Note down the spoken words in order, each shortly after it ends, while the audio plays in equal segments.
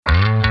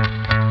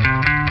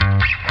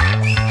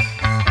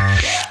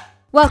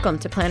Welcome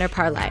to Planner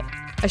Parley,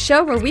 a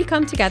show where we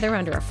come together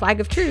under a flag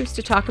of truce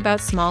to talk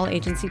about small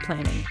agency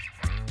planning.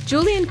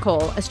 Julian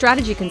Cole, a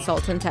strategy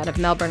consultant out of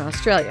Melbourne,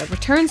 Australia,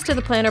 returns to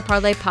the Planner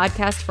Parley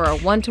podcast for a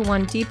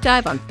one-to-one deep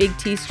dive on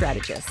Big-T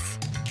Strategists.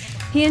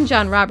 He and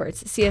John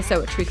Roberts,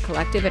 CSO at Truth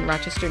Collective in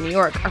Rochester, New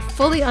York, are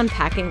fully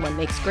unpacking what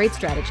makes great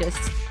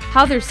strategists,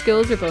 how their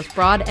skills are both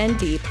broad and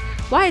deep,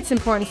 why it's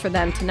important for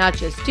them to not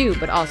just do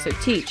but also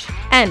teach,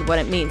 and what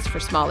it means for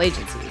small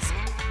agencies.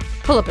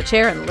 Pull up a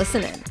chair and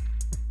listen in.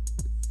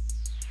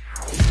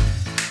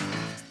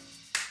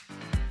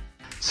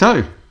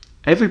 So,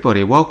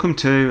 everybody, welcome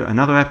to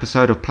another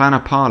episode of Planner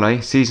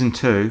Parley Season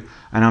 2,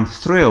 and I'm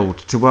thrilled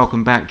to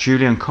welcome back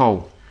Julian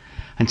Cole.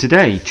 And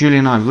today,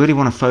 Julian and I really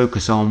want to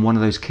focus on one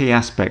of those key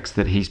aspects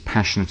that he's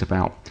passionate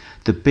about,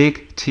 the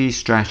Big-T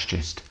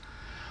Strategist.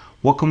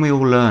 What can we all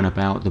learn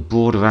about the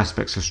broader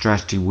aspects of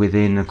strategy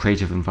within a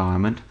creative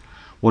environment?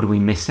 What are we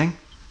missing?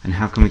 And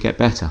how can we get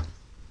better?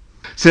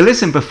 So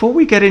listen, before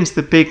we get into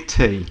the Big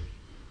T,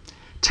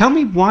 tell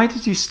me, why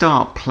did you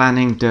start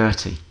planning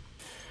dirty?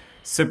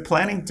 So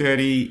planning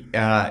dirty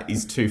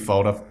is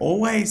twofold. I've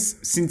always,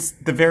 since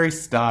the very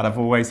start, I've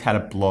always had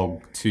a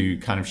blog to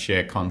kind of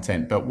share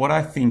content. But what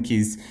I think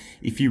is,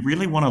 if you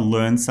really want to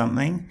learn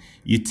something,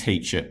 you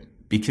teach it,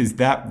 because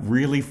that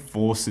really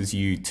forces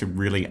you to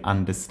really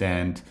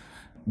understand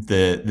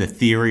the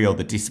theory or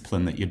the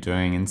discipline that you're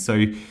doing. And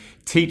so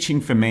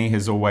teaching for me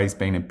has always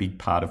been a big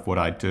part of what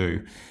I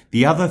do.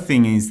 The other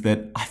thing is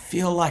that I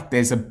feel like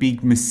there's a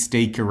big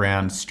mystique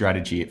around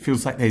strategy. It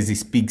feels like there's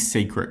this big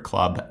secret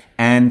club,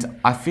 and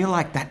I feel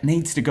like that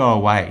needs to go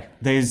away.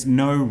 There's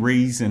no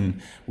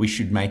reason we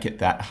should make it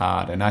that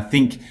hard. And I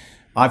think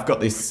I've got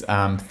this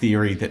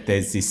theory that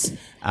there's this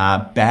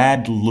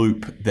bad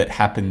loop that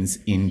happens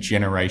in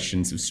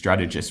generations of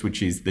strategists,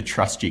 which is the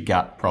trust your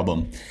gut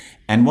problem.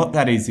 And what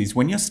that is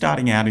when you're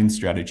starting out in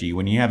strategy,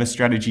 when you have a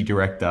strategy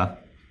director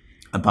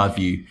above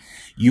you,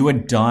 you are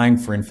dying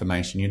for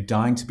information. You're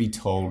dying to be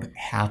told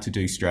how to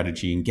do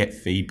strategy and get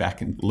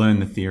feedback and learn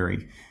the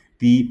theory.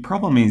 The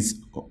problem is,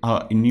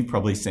 and you've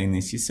probably seen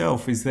this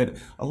yourself, is that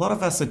a lot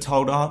of us are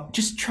told,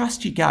 just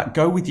trust your gut,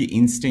 go with your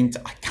instinct.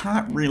 I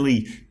can't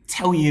really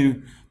tell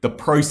you the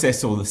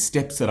process or the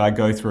steps that I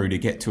go through to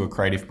get to a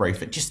creative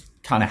brief. It just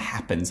kind of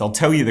happens. I'll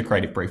tell you the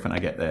creative brief when I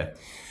get there.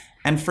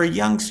 And for a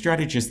young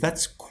strategist,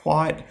 that's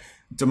quite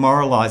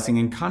demoralizing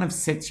and kind of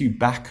sets you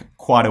back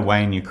quite a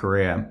way in your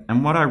career.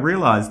 And what I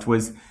realized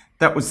was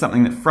that was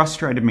something that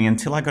frustrated me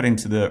until I got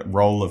into the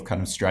role of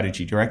kind of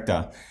strategy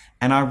director.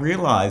 And I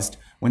realized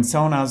when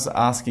someone was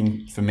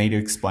asking for me to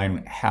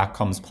explain how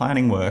comms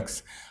planning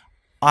works,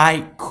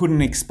 I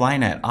couldn't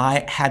explain it.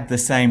 I had the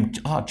same,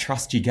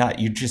 trust your gut.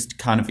 You just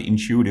kind of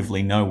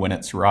intuitively know when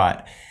it's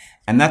right.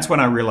 And that's when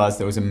I realized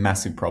there was a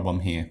massive problem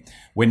here.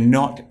 We're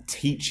not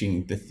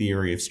teaching the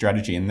theory of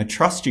strategy, and the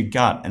trust your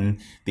gut and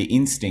the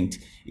instinct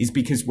is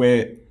because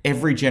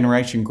every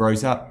generation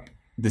grows up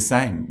the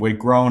same. We're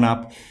growing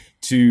up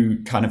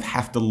to kind of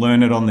have to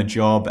learn it on the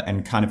job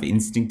and kind of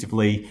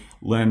instinctively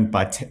learn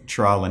by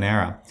trial and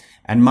error.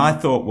 And my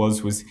thought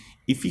was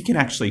if you can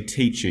actually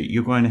teach it,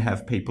 you're going to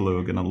have people who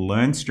are going to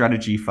learn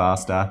strategy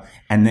faster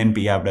and then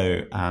be able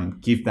to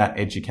give that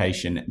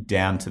education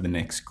down to the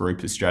next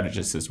group of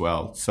strategists as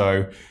well.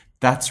 So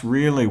that's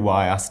really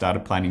why I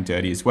started planning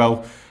dirty as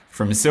well.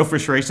 From a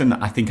selfish reason,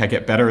 I think I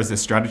get better as a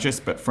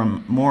strategist, but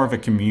from more of a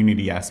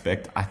community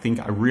aspect, I think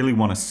I really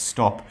want to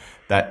stop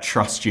that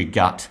trust your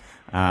gut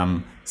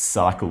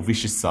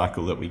vicious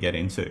cycle that we get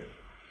into.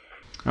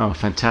 Oh,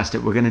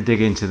 fantastic. We're going to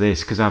dig into this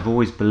because I've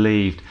always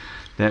believed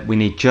that we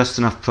need just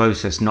enough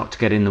process not to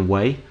get in the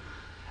way.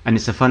 And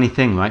it's a funny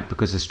thing, right?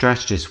 Because as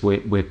strategists,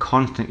 we're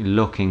constantly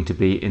looking to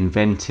be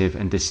inventive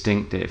and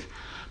distinctive.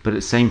 But at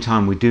the same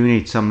time, we do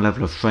need some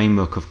level of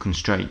framework of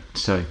constraint.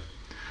 So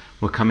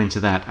we'll come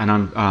into that.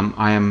 And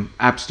I am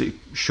absolutely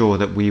sure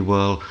that we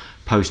will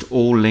post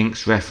all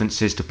links,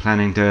 references to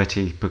Planning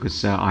Dirty,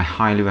 because I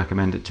highly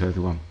recommend it to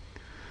everyone.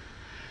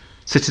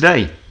 So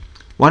today,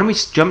 why don't we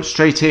jump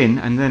straight in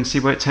and then see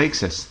where it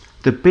takes us?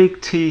 The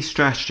Big-T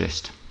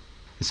Strategist.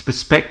 It's a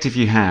perspective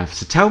you have.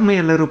 So tell me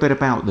a little bit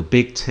about the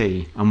Big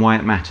T and why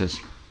it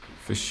matters.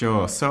 For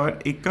sure. So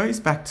it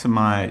goes back to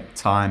my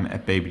time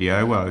at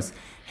BBDO, where I was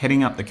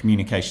heading up the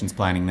communications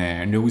planning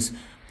there. And it was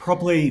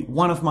probably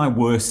one of my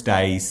worst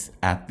days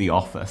at the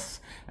office.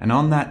 And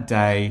on that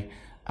day,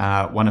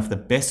 one of the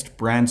best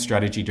brand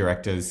strategy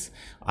directors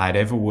I'd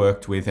ever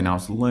worked with, and I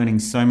was learning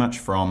so much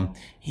from,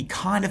 he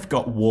kind of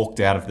got walked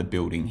out of the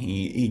building.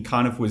 He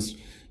kind of was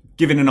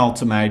given an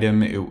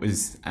ultimatum. It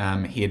was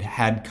he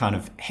had kind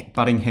of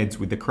butting heads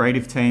with the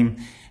creative team,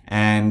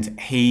 and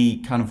he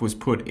kind of was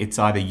put, it's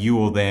either you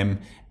or them,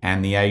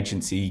 and the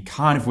agency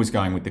kind of was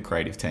going with the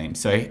creative team.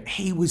 So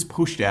he was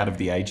pushed out of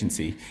the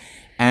agency,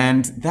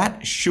 and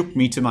that shook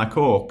me to my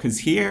core, because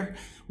here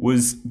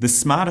was the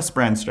smartest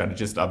brand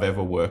strategist I've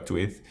ever worked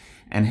with,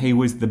 and he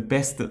was the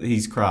best at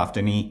his craft,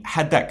 and he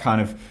had that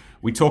kind of,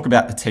 we talk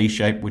about the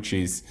T-shape, which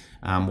is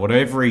what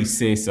every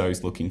CSO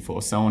is looking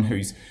for, someone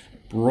who's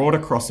broad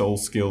across all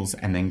skills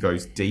and then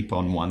goes deep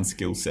on one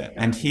skill set.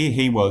 And here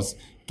he was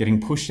getting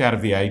pushed out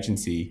of the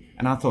agency,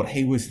 and I thought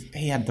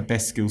he had the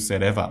best skill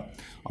set ever.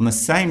 On the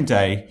same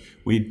day,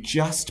 we had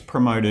just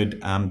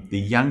promoted the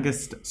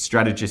youngest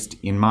strategist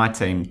in my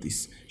team.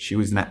 She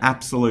was an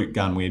absolute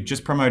gun. We had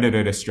just promoted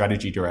her to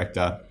strategy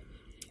director.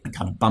 I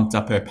kind of bumped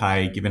up her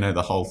pay, given her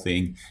the whole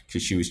thing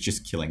because she was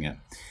just killing it.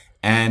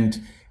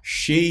 And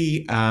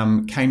she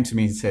came to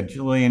me and said,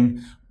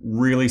 Julian,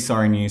 really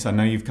sorry news. I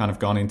know you've kind of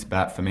gone into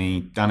bat for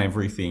me, done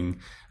everything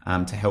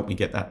to help me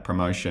get that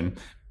promotion.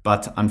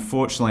 But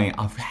unfortunately,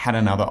 I've had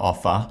another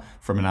offer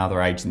from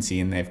another agency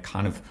and they've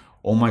kind of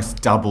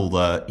almost double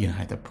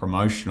the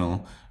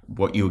promotional,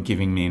 what you were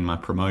giving me in my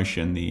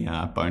promotion, the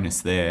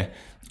bonus there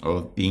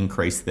or the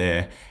increase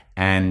there.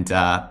 And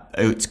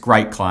it's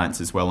great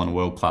clients as well, and a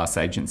world-class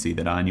agency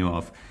that I knew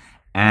of.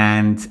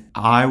 And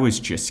I was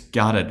just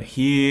gutted.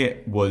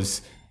 Here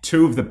was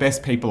two of the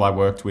best people I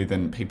worked with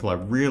and people I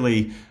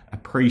really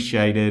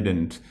appreciated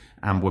and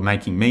were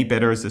making me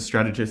better as a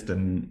strategist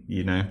and,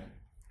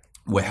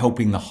 were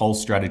helping the whole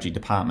strategy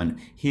department.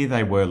 Here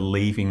they were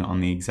leaving on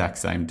the exact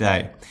same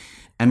day.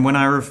 And when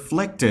I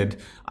reflected,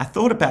 I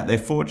thought about their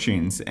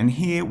fortunes. And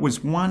here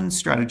was one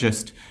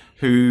strategist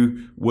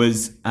who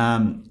was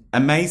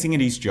amazing at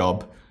his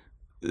job,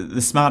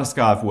 the smartest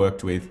guy I've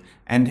worked with,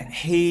 and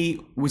he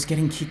was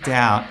getting kicked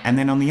out. And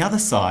then on the other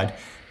side,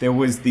 there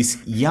was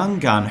this young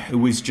gun who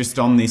was just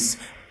on this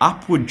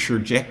upward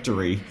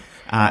trajectory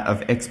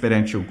of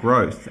exponential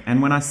growth.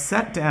 And when I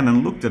sat down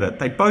and looked at it,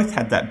 they both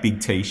had that big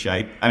T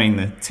shape.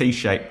 The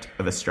T-shaped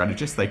of a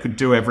strategist. They could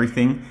do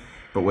everything,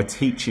 but were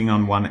teaching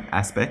on one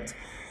aspect.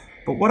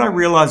 But what I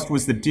realized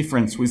was the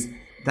difference was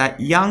that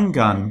young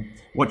gun,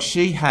 what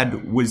she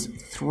had was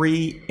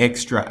 3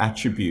 extra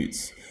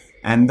attributes.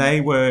 And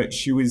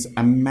she was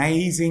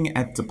amazing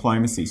at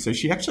diplomacy. So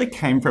she actually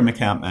came from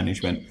account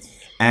management,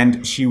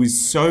 and she was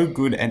so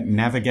good at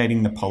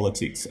navigating the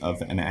politics of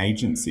an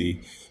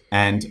agency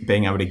and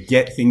being able to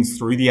get things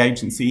through the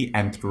agency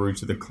and through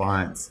to the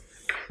clients.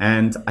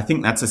 And I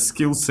think that's a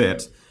skill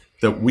set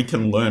that we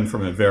can learn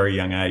from a very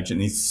young age,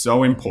 and is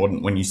so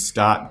important when you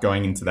start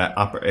going into that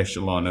upper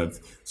echelon of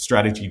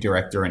strategy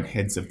director and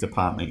heads of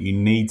department. You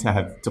need to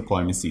have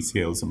diplomacy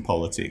skills and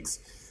politics.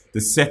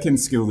 The second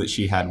skill that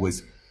she had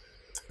was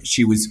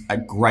she was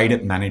great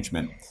at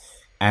management,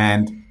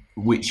 and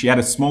she had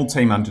a small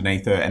team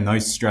underneath her, and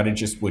those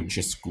strategists were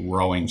just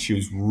growing. She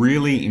was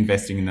really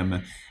investing in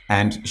them,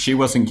 and she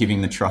wasn't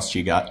giving the trust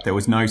she got. There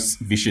was no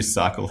vicious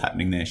cycle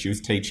happening there. She was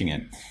teaching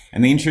it.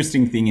 And the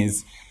interesting thing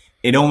is,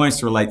 it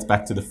almost relates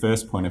back to the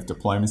first point of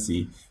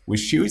diplomacy, was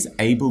she was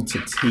able to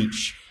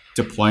teach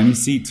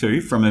diplomacy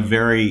too from the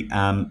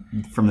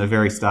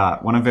very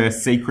start. One of her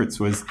secrets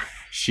was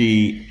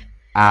she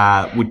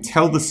would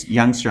tell the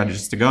young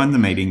strategists to go in the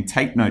meeting,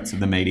 take notes of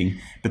the meeting,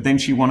 but then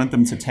she wanted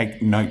them to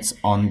take notes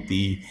on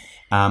the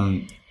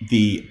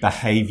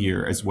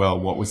behavior as well,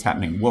 what was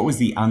happening, what was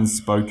the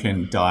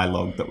unspoken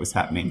dialogue that was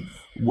happening,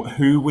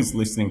 who was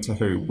listening to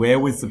who, where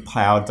was the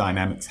power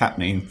dynamics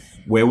happening,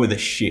 where were the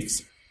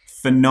shifts.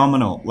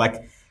 Phenomenal.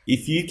 Like,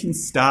 if you can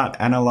start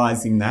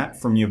analyzing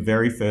that from your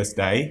very first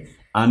day,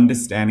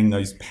 understanding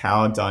those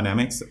power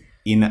dynamics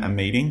in a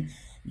meeting,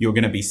 you're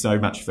going to be so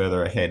much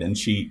further ahead. And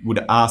she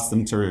would ask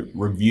them to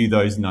review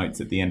those notes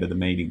at the end of the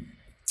meeting.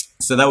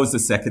 So that was the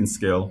second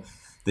skill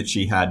that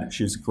she had.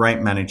 She was a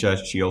great manager.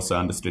 She also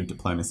understood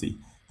diplomacy.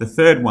 The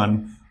third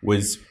one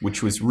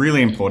which was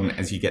really important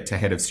as you get to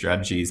head of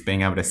strategy, is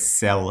being able to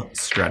sell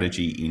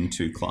strategy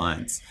into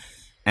clients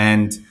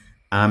and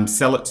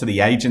sell it to the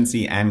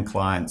agency and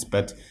clients.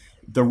 But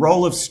the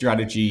role of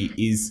strategy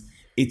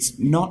it's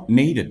not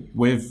needed.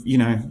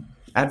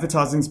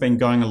 Advertising's been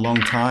going a long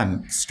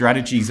time.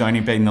 Strategy's only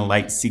been in the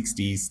late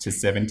 60s to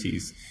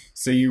 70s.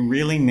 So you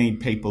really need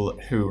people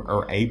who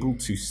are able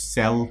to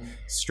sell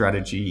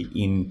strategy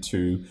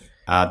into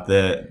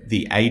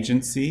the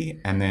agency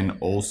and then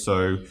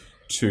also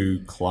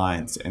to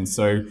clients. And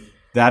so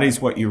that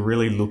is what you're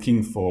really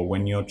looking for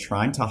when you're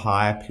trying to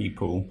hire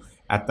people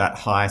at that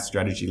higher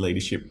strategy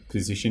leadership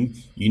position.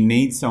 You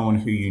need someone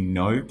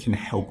who can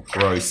help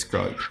grow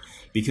scope,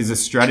 because a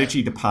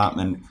strategy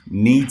department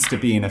needs to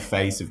be in a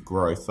phase of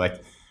growth.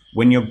 Like,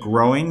 when you're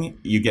growing,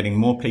 you're getting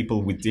more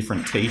people with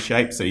different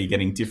T-shapes, so you're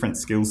getting different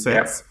skill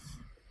sets,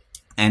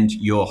 and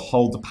your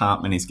whole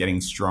department is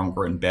getting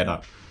stronger and better.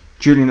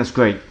 Julian, that's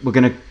great. We're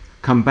going to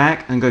come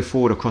back and go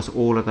forward across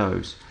all of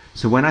those.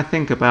 So when I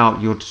think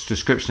about your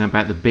description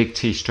about the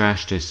Big-T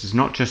Strategist, it's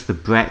not just the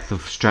breadth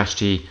of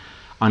strategy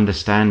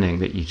understanding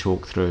that you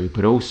talk through,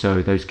 but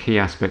also those key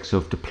aspects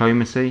of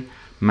diplomacy,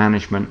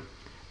 management,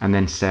 and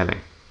then selling.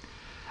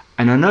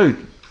 And I know,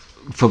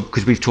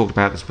 because we've talked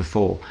about this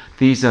before,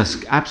 these are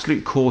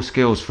absolute core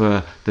skills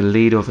for the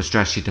leader of a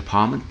strategy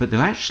department, but they're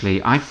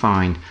actually, I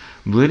find,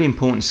 really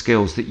important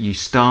skills that you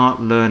start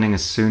learning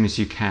as soon as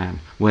you can,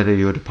 whether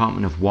you're a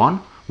department of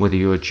one, whether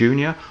you're a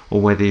junior, or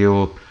whether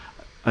you're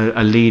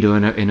a leader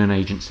in an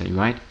agency,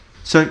 right?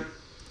 So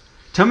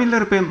tell me a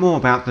little bit more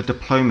about the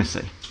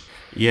diplomacy.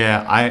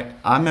 Yeah,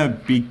 I'm a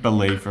big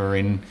believer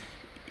in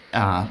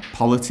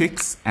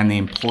politics and the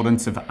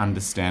importance of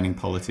understanding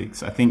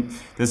politics. I think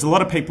there's a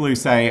lot of people who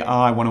say,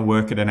 I want to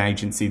work at an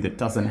agency that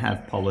doesn't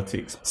have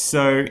politics.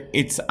 So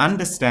it's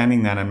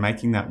understanding that and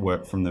making that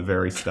work from the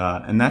very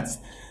start. And that's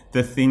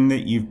the thing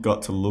that you've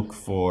got to look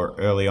for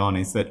early on,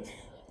 is that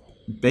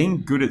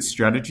being good at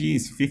strategy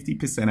is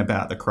 50%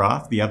 about the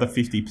craft. The other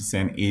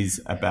 50%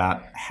 is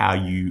about how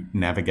you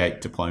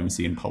navigate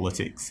diplomacy and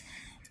politics.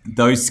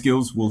 Those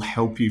skills will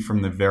help you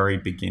from the very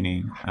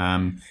beginning.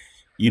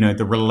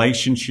 The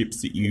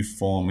relationships that you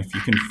form, if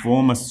you can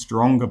form a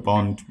stronger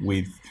bond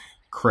with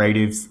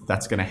creatives,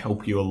 that's going to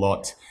help you a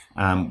lot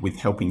with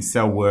helping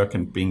sell work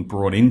and being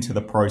brought into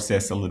the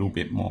process a little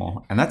bit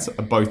more. And that's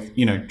both,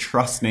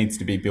 trust needs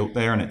to be built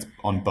there, and it's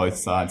on both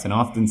sides. And I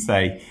often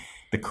say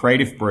the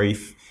creative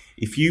brief,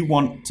 if you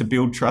want to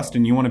build trust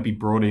and you want to be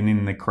brought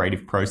in the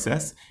creative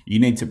process, you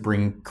need to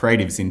bring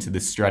creatives into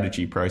the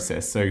strategy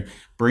process. So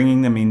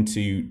bringing them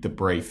into the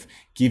brief,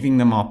 giving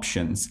them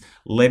options,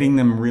 letting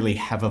them really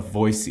have a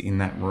voice in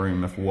that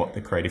room of what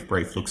the creative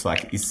brief looks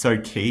like is so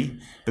key.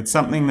 But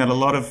something that a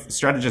lot of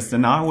strategists,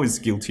 and I was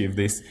guilty of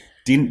this,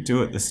 didn't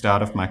do at the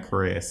start of my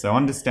career. So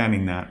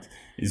understanding that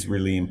is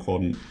really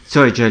important.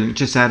 Sorry, Joe,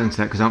 just adding to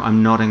that, because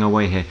I'm nodding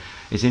away here.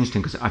 It's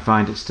interesting because I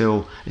find it's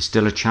still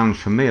a challenge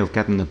for me of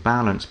getting the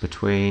balance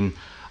between,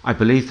 I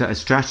believe that as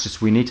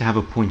strategists we need to have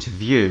a point of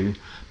view,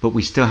 but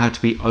we still have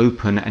to be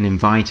open and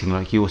inviting,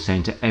 like you were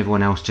saying, to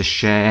everyone else to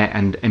share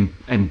and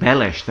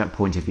embellish that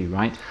point of view,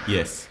 right?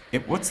 Yes.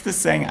 What's the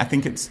saying? I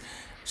think it's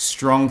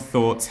strong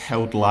thoughts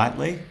held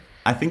lightly.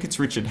 I think it's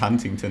Richard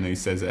Huntington who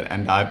says it,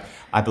 and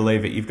I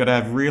believe it. You've got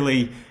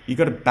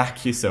to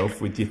back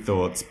yourself with your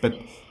thoughts, but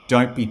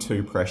don't be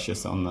too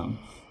precious on them.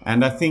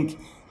 And I think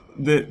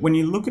that when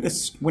you look at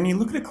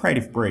a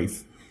creative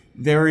brief,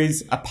 there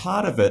is a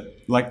part of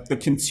it, like the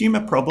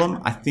consumer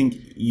problem. I think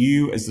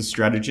you as a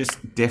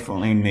strategist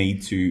definitely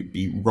need to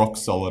be rock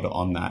solid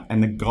on that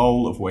and the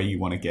goal of where you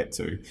want to get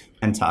to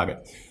and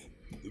target.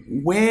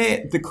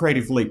 Where the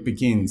creative leap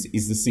begins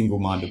is the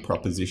single-minded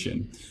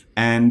proposition.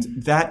 And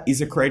that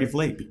is a creative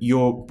leap.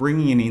 You're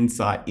bringing an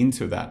insight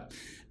into that.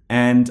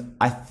 And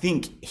I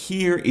think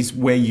here is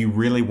where you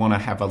really want to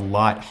have a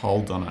light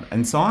hold on it.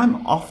 And so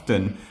I'm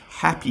often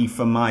happy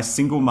for my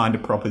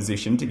single-minded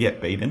proposition to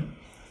get beaten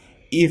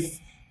if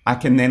I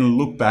can then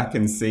look back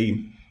and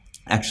see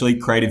actually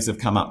creatives have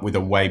come up with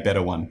a way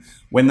better one.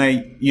 When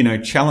they,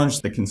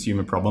 challenge the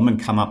consumer problem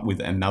and come up with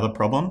another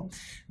problem,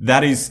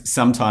 that is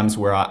sometimes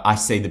where I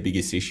see the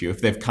biggest issue,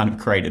 if they've kind of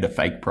created a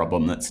fake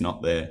problem that's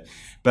not there.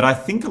 But I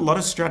think a lot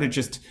of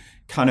strategists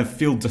kind of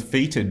feel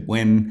defeated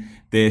when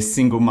their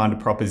single-minded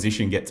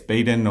proposition gets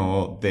beaten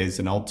or there's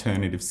an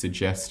alternative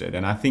suggested.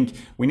 And I think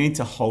we need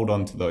to hold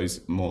on to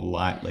those more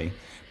lightly.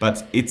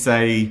 But it's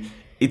a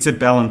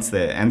balance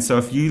there. And so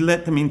if you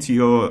let them into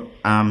your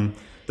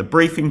the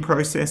briefing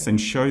process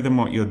and show them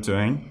what you're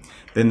doing,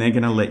 then they're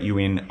going to let you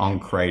in on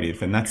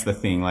creative. And that's the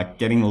thing, like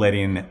getting let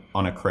in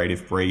on a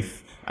creative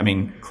brief,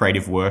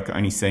 creative work,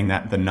 only seeing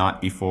that the night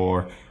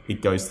before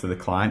it goes to the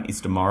client is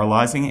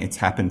demoralizing. It's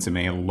happened to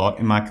me a lot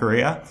in my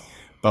career.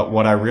 But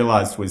what I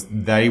realized was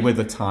they were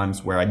the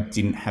times where I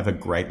didn't have a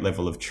great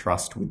level of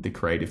trust with the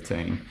creative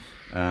team.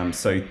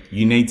 So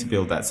you need to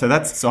build that. So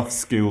that's soft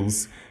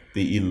skills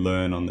that you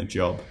learn on the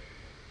job.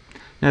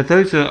 Now,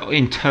 those are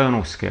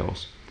internal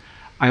skills.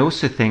 I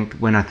also think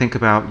when I think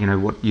about,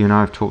 what you and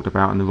I have talked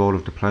about in the role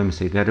of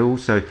diplomacy, that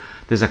also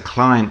there's a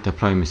client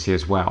diplomacy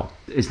as well.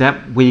 Is that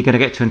where you're going to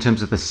get to in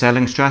terms of the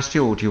selling strategy,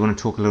 or do you want to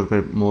talk a little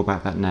bit more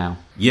about that now?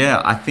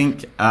 Yeah, I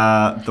think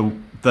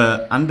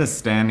the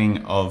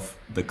understanding of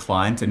the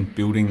client and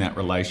building that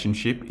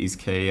relationship is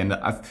key. And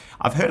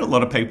I've heard a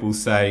lot of people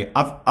say,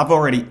 I've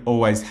already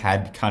always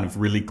had kind of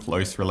really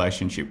close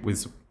relationship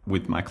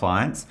with my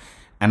clients,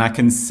 and I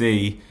can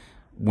see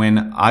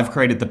when I've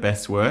created the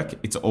best work,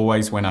 it's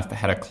always when I've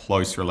had a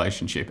close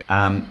relationship.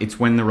 It's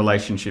when the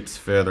relationship's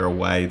further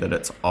away that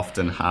it's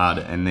often hard.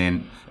 And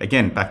then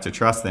again, back to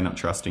trust, they're not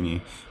trusting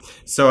you.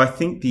 So I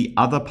think the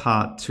other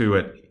part to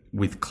it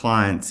with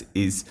clients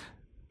is,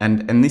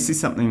 and this is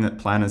something that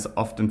planners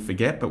often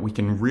forget, but we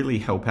can really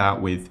help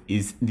out with,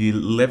 is the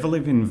level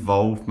of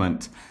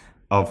involvement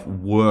of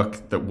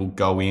work that will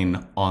go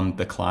in on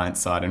the client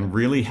side and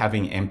really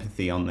having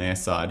empathy on their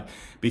side.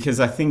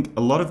 Because I think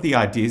a lot of the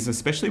ideas,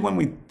 especially when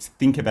we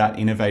think about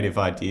innovative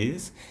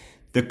ideas,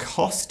 the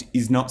cost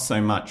is not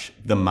so much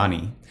the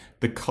money.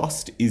 The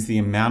cost is the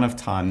amount of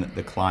time that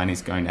the client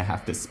is going to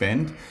have to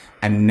spend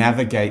and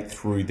navigate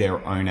through their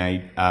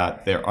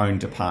own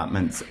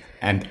departments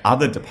and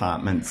other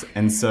departments.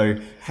 And so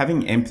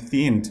having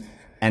empathy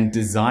and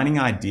designing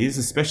ideas,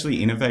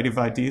 especially innovative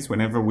ideas,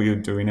 whenever we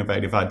would do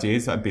innovative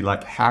ideas, I'd be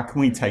like, how can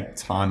we take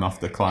time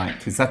off the client?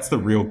 Because that's the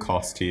real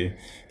cost here.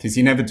 Because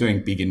you're never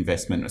doing big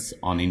investments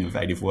on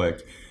innovative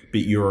work,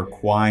 but you're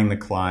requiring the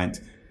client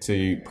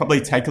to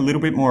probably take a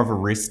little bit more of a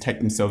risk, take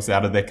themselves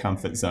out of their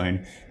comfort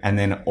zone, and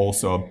then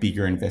also a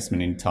bigger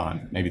investment in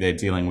time. Maybe they're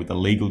dealing with the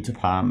legal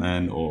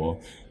department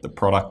or the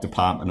product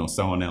department or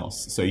someone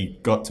else. So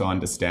you've got to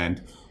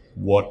understand,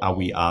 what are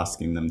we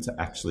asking them to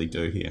actually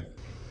do here?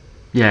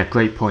 Yeah,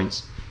 great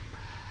points.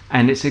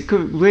 And it's a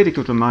really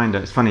good reminder.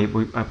 It's funny,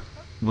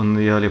 one of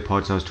the earlier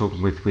pods I was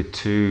talking with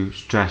two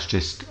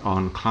strategists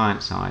on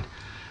client side,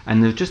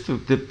 and they're just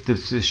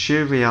the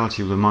sheer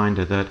reality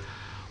reminder that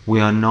we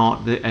are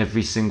not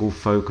every single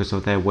focus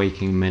of their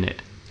waking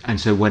minute. And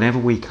so whenever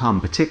we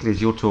come, particularly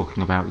as you're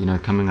talking about,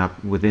 coming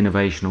up with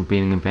innovation or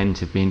being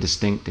inventive, being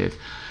distinctive,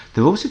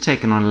 they're also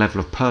taking on a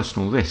level of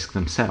personal risk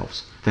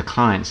themselves, the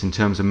clients, in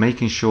terms of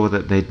making sure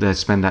that they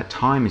spend that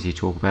time, as you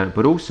talk about it,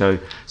 but also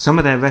some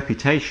of their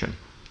reputation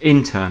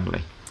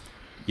internally.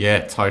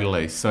 Yeah,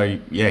 totally. So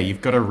yeah,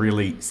 you've got to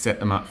really set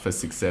them up for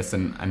success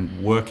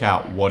and work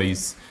out what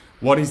is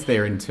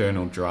their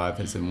internal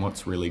drivers and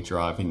what's really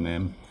driving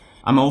them.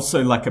 I'm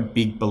also like a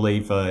big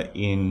believer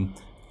in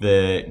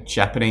the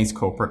Japanese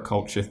corporate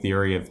culture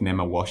theory of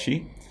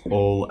nemawashi,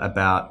 all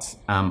about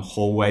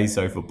hallways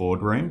over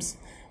boardrooms.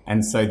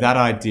 And so that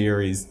idea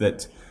is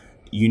that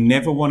you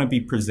never want to be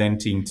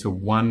presenting to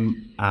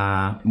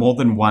more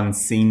than one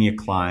senior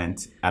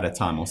client at a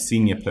time, or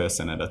senior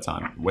person at a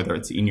time, whether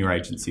it's in your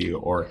agency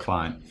or a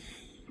client.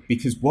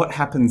 Because what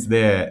happens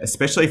there,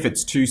 especially if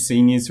it's two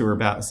seniors who are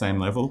about the same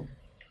level,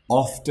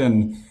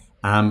 often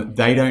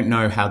they don't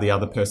know how the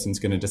other person's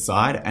going to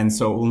decide. And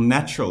so it will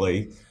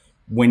naturally,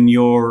 when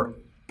you're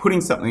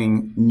putting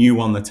something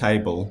new on the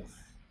table,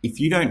 if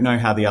you don't know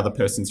how the other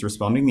person's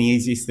responding, the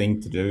easiest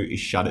thing to do is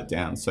shut it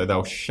down. So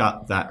they'll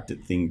shut that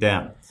thing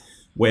down.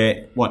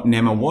 Where what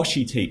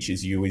nemawashi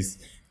teaches you is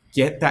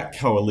get that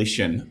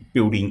coalition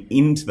building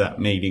into that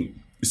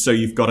meeting. So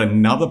you've got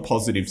another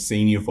positive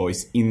senior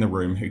voice in the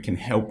room who can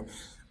help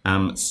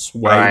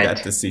sway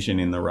that decision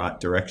in the right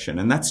direction.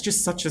 And that's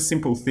just such a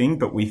simple thing,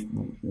 but we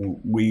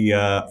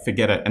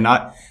forget it.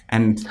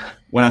 And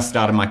when I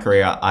started my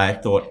career, I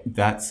thought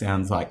that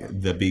sounds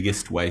like the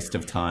biggest waste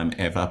of time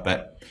ever.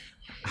 But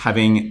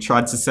having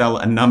tried to sell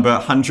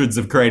hundreds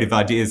of creative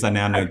ideas, I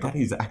now know that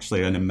is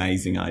actually an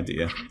amazing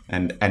idea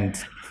and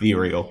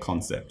theory or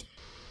concept.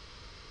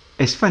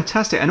 It's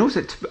fantastic. And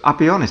also, I'll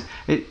be honest,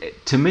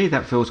 to me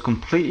that feels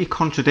completely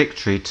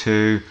contradictory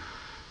to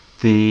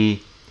the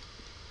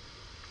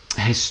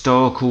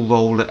historical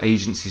role that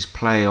agencies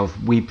play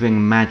of we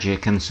bring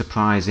magic and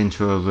surprise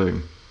into a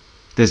room.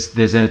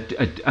 There's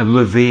a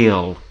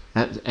reveal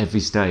at every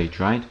stage,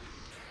 right?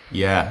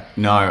 Yeah,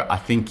 no, I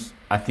think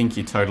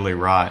you're totally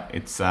right.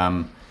 It's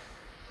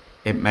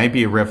it may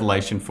be a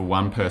revelation for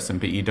one person,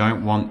 but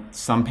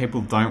some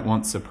people don't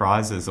want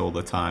surprises all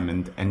the time,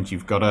 and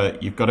you've got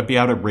to be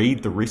able to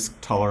read the risk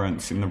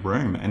tolerance in the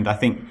room. And I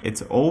think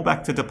it's all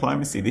back to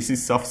diplomacy. This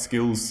is soft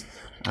skills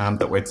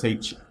that we're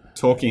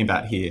talking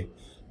about here.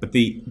 But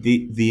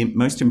the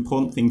most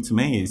important thing to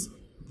me is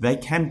they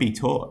can be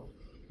taught.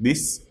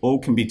 This all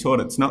can be taught.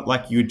 It's not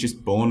like you're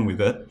just born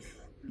with it.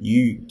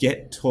 You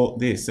get taught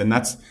this, and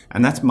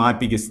that's my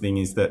biggest thing,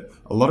 is that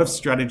a lot of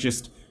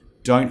strategists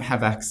don't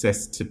have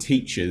access to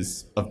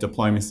teachers of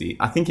diplomacy.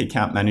 I think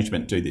account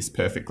management do this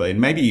perfectly, and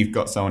maybe you've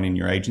got someone in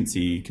your agency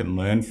you can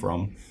learn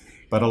from,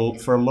 but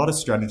for a lot of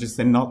strategists,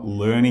 they're not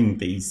learning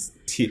these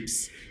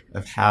tips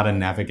of how to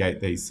navigate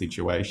these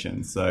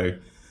situations. So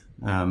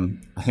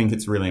I think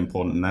it's really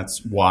important, and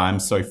that's why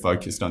I'm so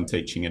focused on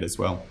teaching it as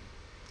well.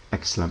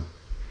 Excellent.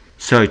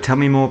 So tell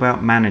me more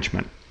about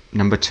management,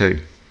 number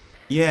 2.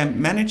 Yeah,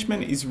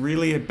 management is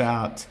really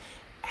about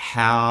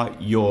how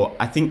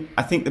I think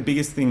the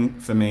biggest thing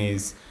for me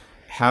is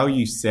how are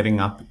you setting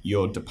up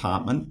your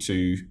department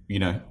to,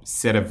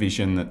 set a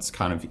vision that's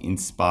kind of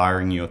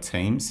inspiring your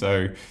team.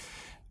 So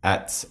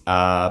at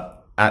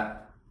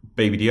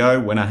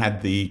BBDO, when I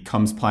had the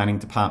comms planning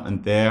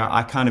department there,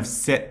 I kind of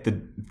set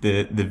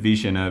the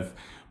vision of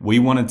we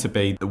wanted to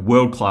be the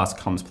world-class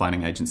comms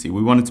planning agency.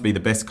 We wanted to be the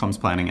best comms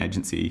planning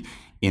agency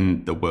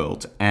in the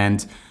world.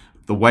 And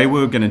the way we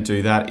were going to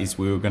do that is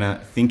we were going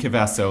to think of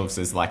ourselves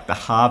as like the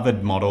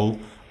Harvard model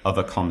of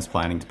a comms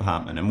planning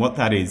department. And what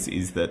that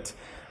is that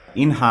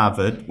in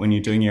Harvard, when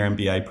you're doing your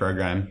MBA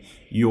program,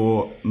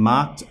 you're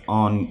marked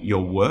on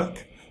your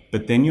work,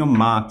 but then you're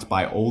marked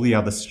by all the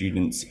other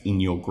students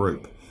in your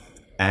group.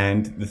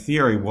 And the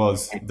theory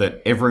was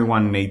that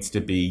everyone needs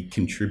to be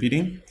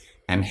contributing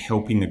and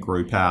helping the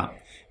group out.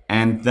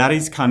 And that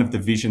is kind of the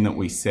vision that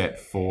we set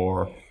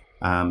for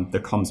the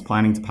comms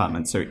planning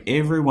department. So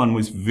everyone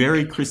was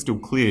very crystal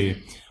clear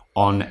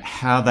on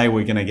how they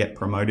were going to get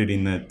promoted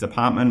in the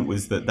department,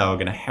 was that they were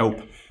going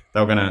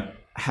to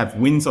have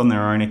wins on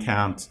their own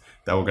account,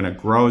 they were going to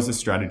grow as a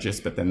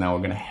strategist, but then they were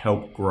going to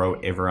help grow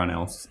everyone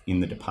else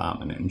in the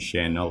department and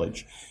share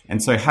knowledge.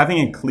 And so having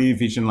a clear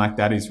vision like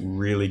that is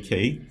really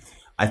key.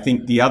 I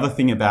think the other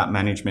thing about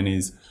management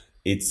is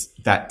it's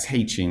that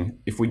teaching.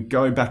 If we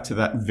go back to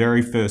that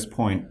very first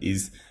point,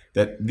 is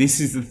that this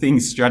is the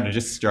thing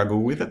strategists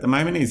struggle with at the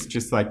moment, is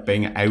just like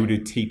being able to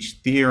teach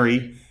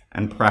theory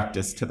and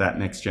practice to that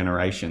next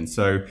generation.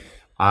 So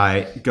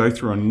I go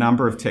through a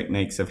number of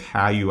techniques of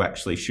how you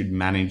actually should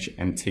manage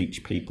and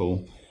teach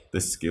people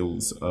the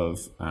skills of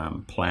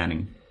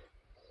planning.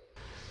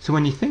 So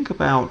when you think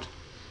about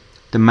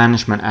the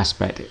management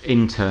aspect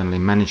internally,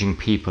 managing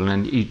people,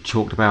 and you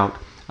talked about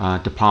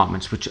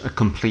departments, which I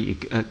completely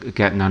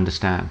get and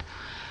understand.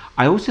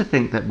 I also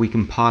think that we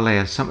can parlay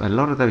a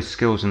lot of those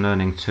skills and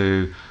learning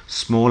to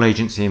small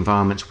agency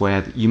environments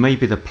where you may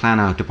be the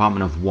planner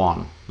department of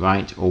one,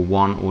 right? Or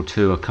one or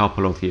two, a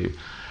couple of you.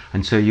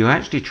 And so you're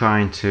actually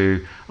trying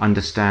to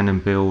understand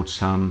and build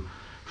some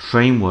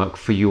framework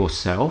for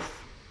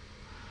yourself,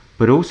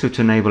 but also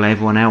to enable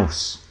everyone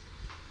else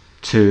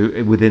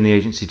to, within the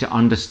agency, to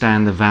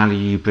understand the value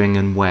you bring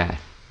and where.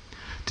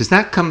 Does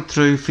that come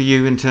through for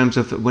you in terms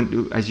of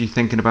as you're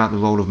thinking about the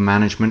role of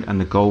management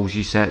and the goals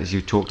you set, as you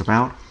talked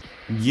about?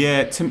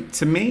 Yeah,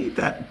 to me,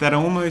 that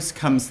almost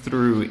comes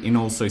through in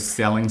also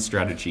selling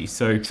strategy.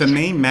 So for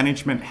me,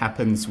 management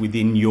happens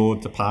within your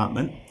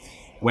department.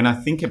 When I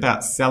think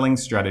about selling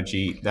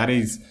strategy, that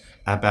is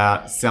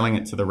about selling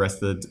it to the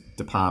rest of the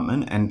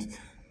department. And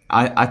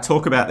I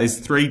talk about there's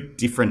three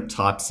different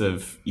types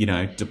of,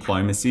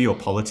 diplomacy or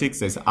politics.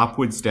 There's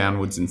upwards,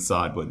 downwards, and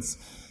sidewards.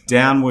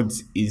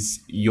 Downwards is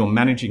you're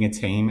managing a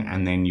team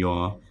and then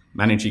you're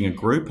managing a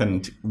group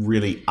and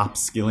really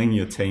upskilling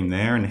your team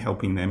there and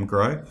helping them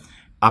grow.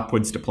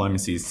 Upwards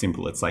diplomacy is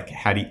simple. It's like,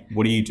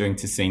 what are you doing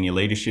to senior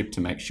leadership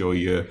to make sure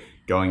you're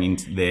going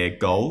into their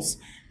goals?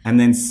 And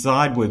then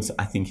sidewards,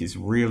 I think, is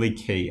really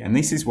key. And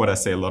this is what I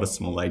see a lot of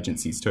small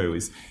agencies too,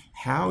 is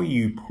how are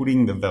you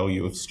putting the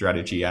value of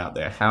strategy out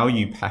there? How are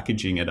you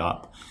packaging it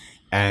up?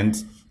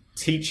 And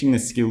teaching the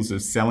skills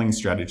of selling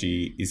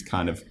strategy is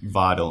kind of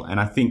vital. And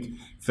I think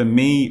for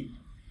me,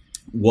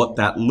 what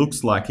that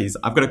looks like is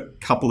I've got a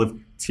couple of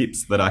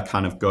tips that I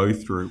kind of go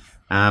through.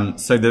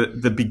 So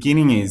the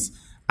beginning is,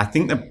 I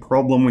think the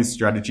problem with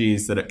strategy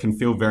is that it can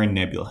feel very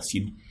nebulous.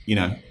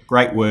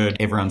 Great word,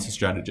 everyone's a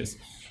strategist.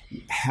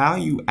 How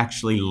you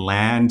actually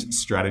land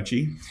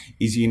strategy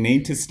is you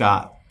need to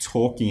start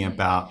talking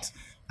about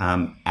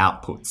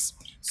outputs.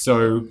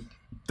 So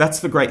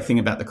that's the great thing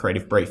about the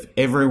creative brief.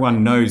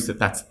 Everyone knows that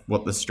that's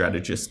what the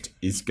strategist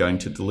is going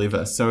to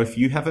deliver. So if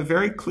you have a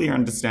very clear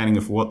understanding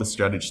of what the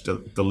strategist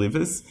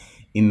delivers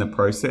in the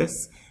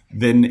process,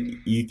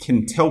 then you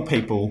can tell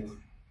people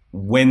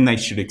when they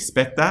should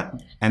expect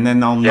that, and then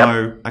they'll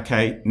know,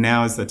 okay,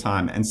 now is the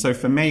time. And so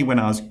for me, when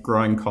I was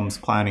growing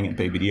comms planning at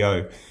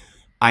BBDO,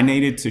 I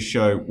needed to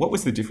show what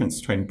was the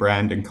difference between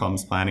brand and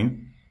comms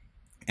planning,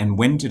 and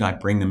when did I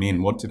bring them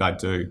in? What did I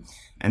do?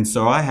 And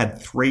so I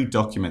had 3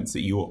 documents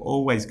that you were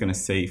always going to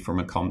see from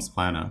a comms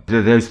planner.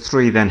 Those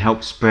 3 then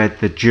help spread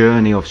the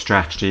journey of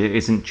strategy. It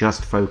isn't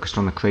just focused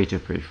on the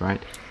creative brief,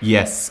 right?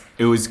 Yes,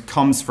 it was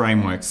comms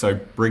framework. So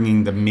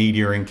bringing the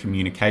media and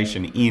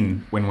communication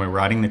in when we're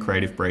writing the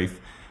creative brief,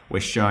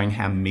 we're showing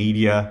how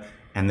media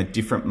and the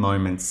different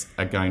moments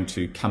are going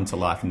to come to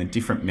life and the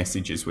different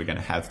messages we're going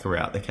to have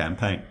throughout the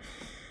campaign.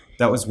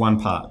 That was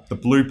one part. The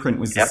blueprint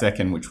was the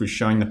second, which was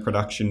showing the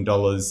production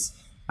dollars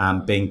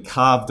being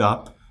carved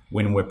up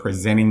when we're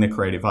presenting the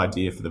creative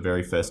idea for the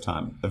very first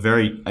time.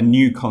 A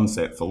new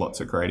concept for lots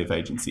of creative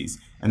agencies.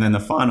 And then the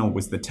final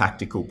was the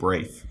tactical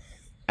brief.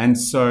 And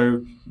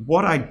so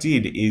what I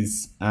did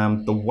is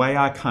the way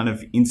I kind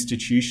of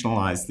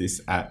institutionalized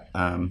this at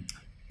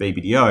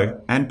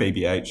BBDO and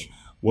BBH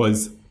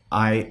was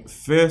I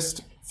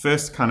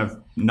first kind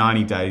of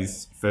 90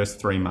 days, first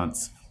 3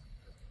 months,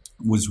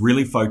 was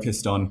really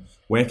focused on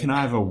where can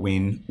I have a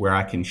win where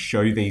I can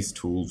show these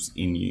tools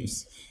in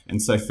use.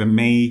 And so for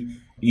me,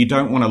 you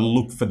don't want to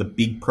look for the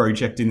big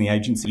project in the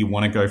agency. You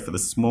want to go for the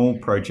small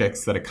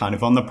projects that are kind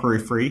of on the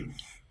periphery,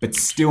 but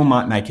still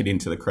might make it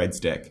into the creds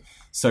deck.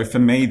 So for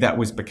me, that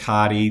was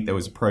Bacardi. There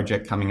was a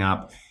project coming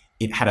up.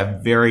 It had a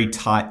very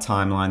tight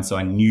timeline, so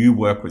I knew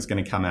work was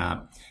going to come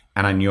out,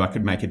 and I knew I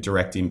could make a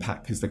direct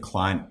impact because the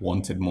client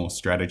wanted more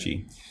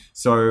strategy.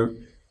 So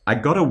I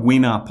got a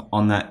win up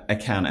on that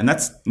account, and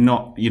that's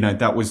not,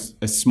 that was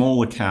a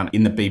small account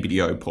in the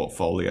BBDO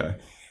portfolio.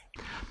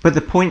 But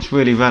the point's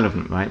really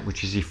relevant, right?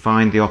 Which is you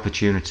find the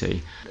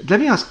opportunity. Let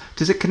me ask,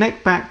 does it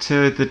connect back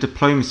to the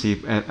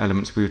diplomacy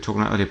elements we were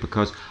talking about earlier?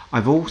 Because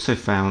I've also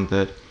found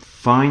that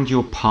find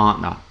your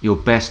partner, your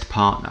best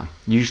partner.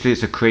 Usually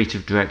it's a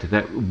creative director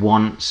that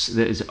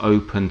is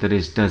open, that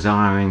is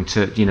desiring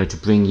to, to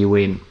bring you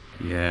in.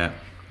 Yeah,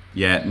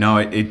 no,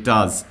 it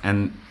does.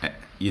 And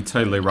you're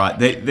totally right.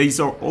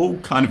 These are all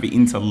kind of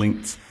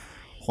interlinked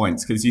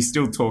points because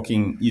you're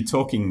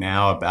talking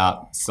now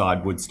about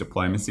sidewards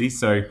diplomacy.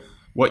 So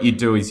what you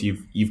do is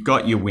you've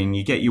got your win,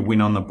 you get your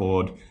win on the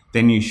board,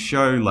 then you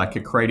show like a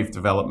creative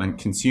development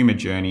consumer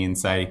journey and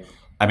say,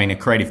 a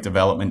creative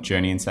development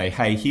journey and say,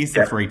 hey, here's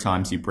the 3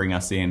 times you bring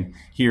us in.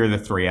 Here are the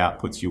 3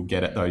 outputs you'll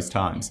get at those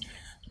times.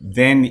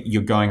 Then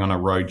you're going on a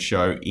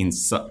roadshow in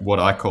what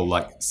I call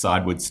like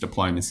sidewards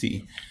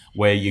diplomacy,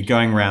 where you're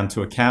going around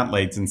to account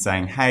leads and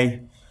saying,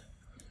 hey,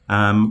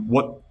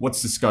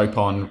 what's the scope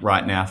on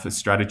right now for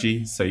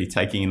strategy? So you're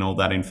taking in all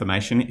that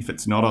information. If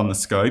it's not on the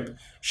scope,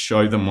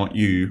 show them what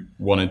you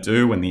want to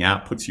do and the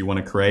outputs you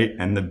want to create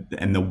and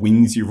the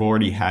wins you've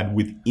already had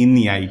within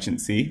the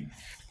agency,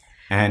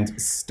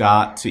 and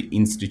start to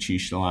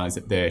institutionalize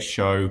it there.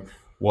 Show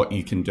what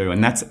you can do,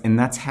 and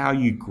that's how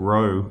you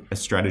grow a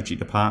strategy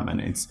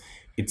department.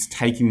 It's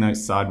taking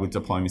those sideways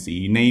diplomacy.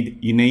 You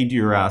need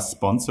your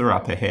sponsor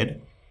up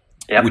ahead,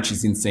 which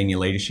is in senior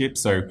leadership.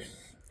 So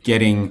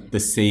getting the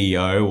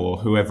CEO or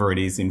whoever it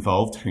is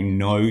involved who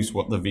knows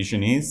what the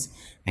vision is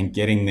and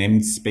getting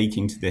them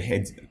speaking to the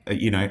heads,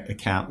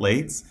 account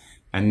leads,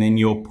 and then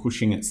you're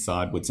pushing it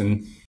sideways.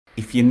 And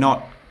if you're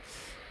not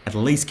at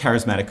least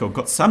charismatic or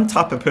got some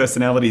type of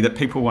personality that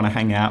people want to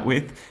hang out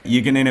with,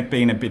 you're going to end up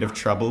being a bit of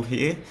trouble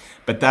here.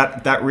 But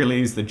that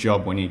really is the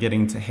job when you're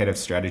getting to head of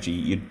strategy.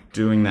 You're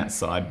doing that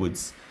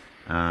sideways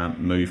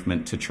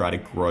movement to try to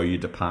grow your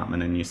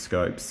department and your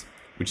scopes,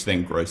 which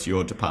then grows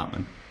your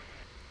department.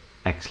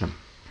 Excellent.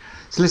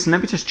 So listen,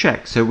 let me just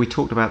check. So we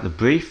talked about the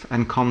brief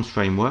and comms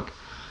framework,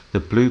 the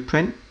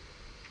blueprint,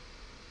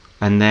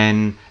 and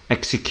then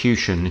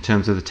execution in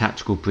terms of the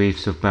tactical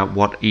briefs about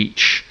what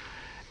each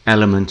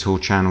element or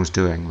channel's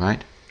doing,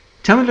 right?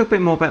 Tell me a little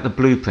bit more about the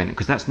blueprint,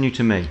 because that's new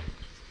to me.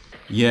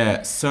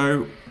 Yeah,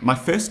 so my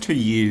first 2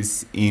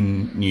 years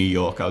in New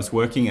York, I was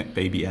working at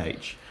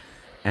BBH,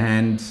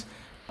 and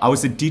I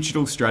was a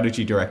digital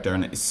strategy director,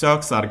 and it's so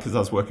excited because I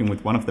was working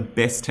with one of the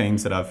best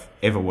teams that I've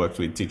ever worked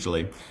with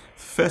digitally.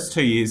 First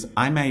 2 years,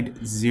 I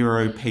made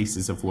 0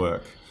 pieces of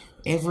work.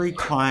 Every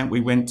client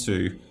we went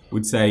to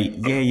would say,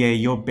 yeah,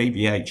 you're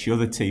BBH, you're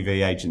the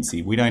TV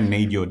agency. We don't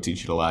need your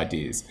digital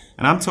ideas.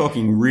 And I'm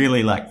talking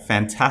really like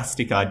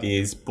fantastic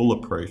ideas,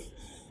 bulletproof.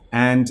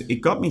 And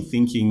it got me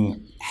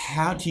thinking,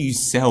 how do you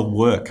sell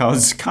work? I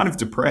was kind of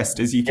depressed,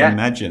 as you can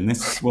imagine.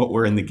 This is what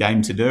we're in the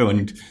game to do.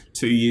 And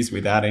 2 years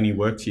without any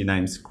work to your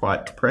name is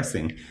quite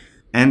depressing.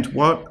 And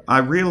what I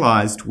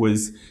realized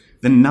was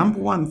the number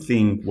one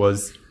thing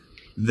was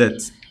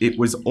that it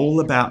was all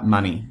about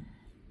money.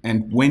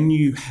 And when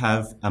you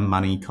have a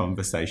money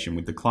conversation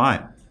with the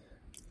client,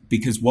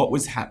 because what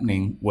was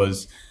happening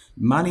was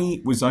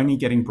money was only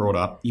getting brought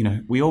up.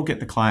 We all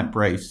get the client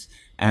briefs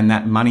and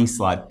that money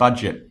slide,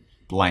 budget,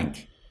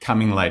 blank,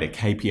 coming later,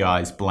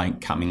 KPIs,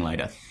 blank, coming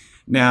later.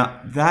 Now,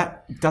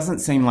 that doesn't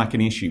seem like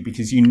an issue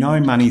because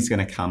money's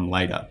going to come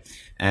later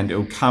and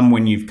it'll come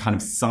when you've kind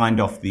of signed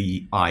off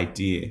the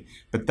idea.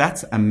 But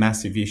that's a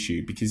massive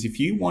issue because if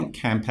you want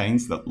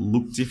campaigns that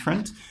look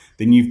different,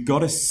 then you've got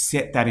to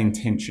set that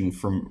intention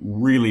from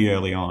really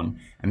early on.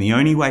 And the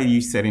only way you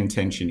set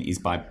intention is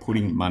by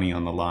putting money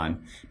on the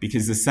line.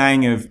 Because the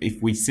saying of,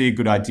 if we see a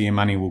good idea,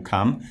 money will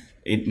come,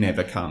 it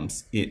never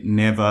comes. It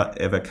never,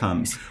 ever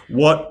comes.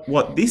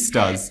 What this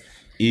does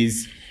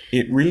is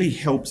it really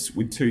helps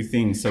with 2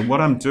 things. So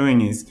what I'm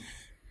doing is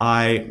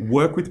I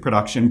work with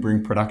production,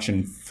 bring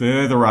production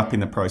further up in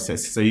the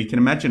process. So you can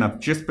imagine I've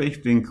just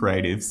briefed in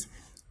creatives.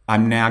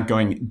 I'm now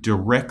going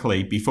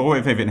directly, before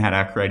we've even had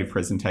our creative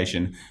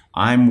presentation,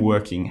 I'm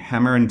working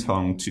hammer and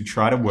tong to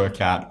try to work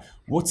out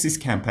what's this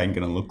campaign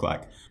going to look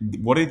like?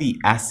 What are the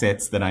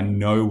assets that I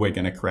know we're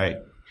going to create?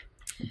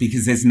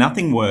 Because there's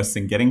nothing worse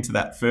than getting to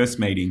that first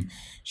meeting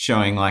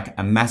showing like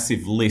a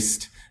massive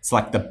list. It's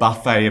like the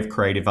buffet of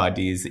creative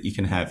ideas that you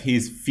can have.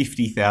 Here's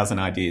 50,000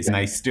 ideas and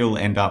they still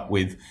end up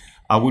with,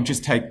 I will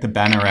just take the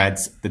banner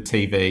ads, the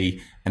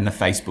TV and the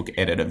Facebook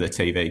edit of the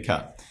TV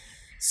cut.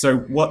 So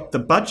what the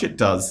budget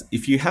does,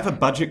 if you have a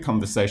budget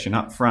conversation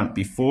up front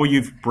before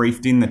you've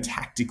briefed in the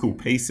tactical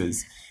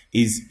pieces,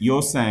 is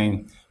you're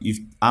saying, you've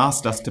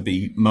asked us to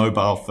be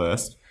mobile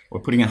first. We're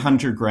putting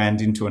 100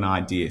 grand into an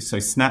idea. So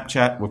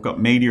Snapchat, we've got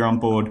media on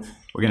board.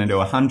 We're going to do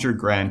 100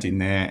 grand in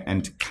there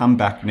and come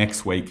back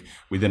next week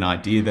with an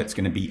idea that's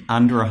going to be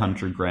under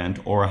 100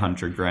 grand or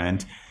 100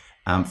 grand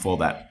for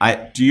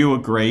that. Do you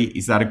agree?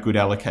 Is that a good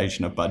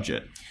allocation of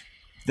budget?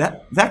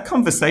 That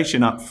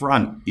conversation up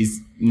front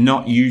is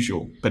not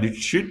usual, but it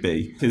should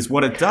be, because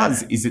what it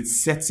does is it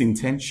sets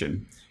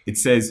intention. It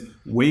says,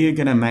 we are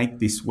going to make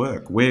this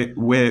work.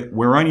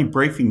 We're only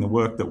briefing the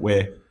work that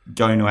we're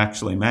going to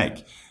actually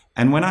make.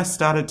 And when I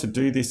started to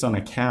do this on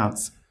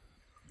accounts,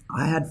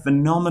 I had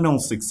phenomenal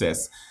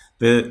success.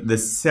 The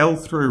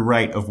sell-through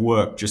rate of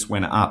work just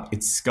went up.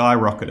 It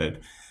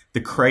skyrocketed.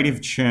 The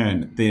creative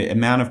churn, the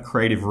amount of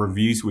creative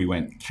reviews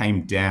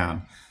came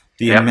down.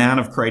 The amount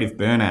of creative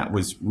burnout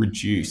was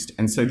reduced.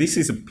 And so this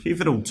is a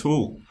pivotal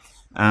tool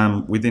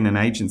within an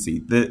agency.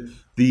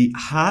 The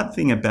hard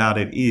thing about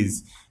it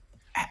is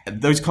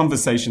those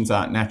conversations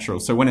aren't natural.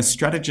 So when a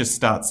strategist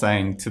starts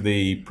saying to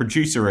the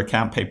producer or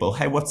account people,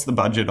 hey, what's the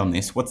budget on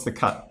this? What's the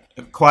cut?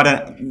 Quite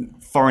a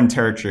foreign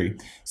territory.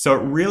 So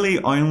it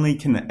really only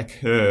can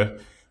occur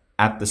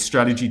at the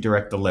strategy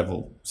director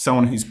level.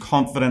 Someone who's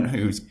confident,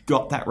 who's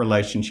got that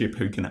relationship,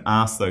 who can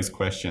ask those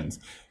questions.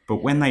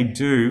 But when they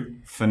do,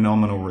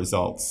 phenomenal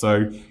results.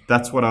 So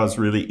that's what I was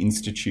really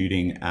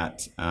instituting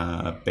at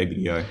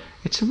BBDO.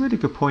 It's a really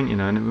good point,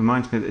 and it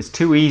reminds me that it's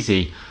too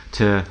easy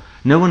to...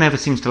 No one ever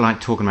seems to like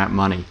talking about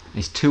money.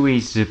 It's too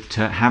easy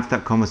to have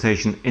that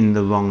conversation in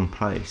the wrong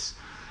place.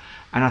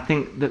 And I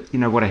think that,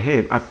 what I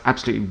hear, I'm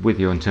absolutely with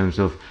you in terms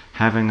of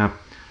having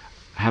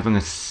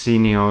a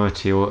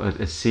seniority or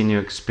a senior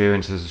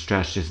experience as a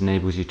strategist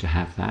enables you to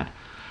have that.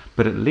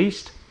 But at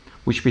least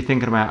we should be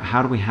thinking about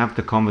how do we have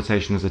the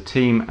conversation as a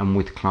team and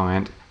with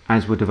client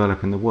as we're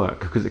developing the work,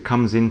 because it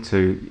comes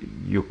into,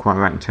 you're quite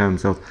right in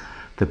terms of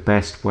the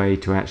best way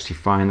to actually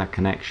find that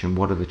connection,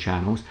 what are the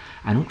channels,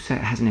 and also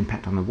it has an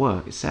impact on the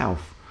work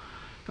itself.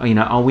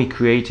 Are we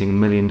creating $1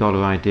 million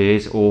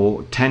ideas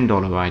or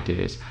 $10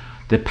 ideas?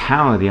 The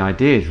power of the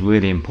idea is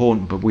really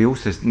important, but we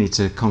also need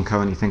to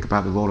concurrently think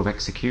about the role of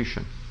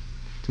execution.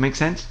 Does it make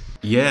sense?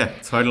 Yeah,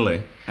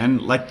 totally.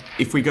 And like,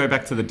 if we go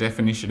back to the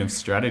definition of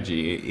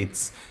strategy,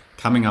 it's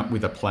coming up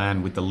with a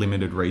plan with the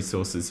limited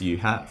resources you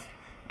have.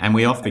 And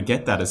we often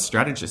get that as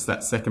strategists,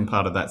 that second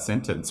part of that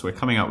sentence. We're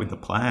coming up with a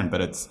plan, but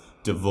it's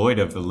devoid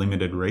of the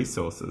limited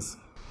resources.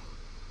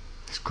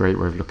 It's a great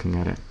way of looking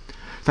at it.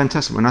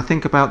 Fantastic. When I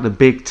think about the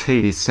big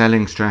T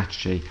selling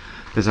strategy,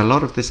 there's a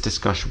lot of this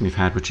discussion we've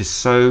had, which is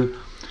so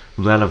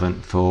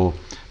relevant for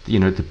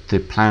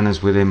the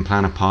planners within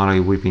Planner Parley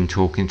we've been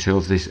talking to,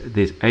 of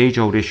this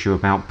age-old issue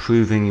about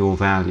proving your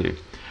value,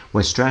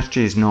 where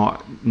strategy is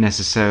not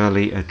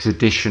necessarily a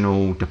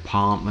traditional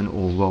department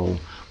or role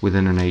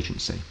within an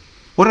agency.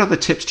 What other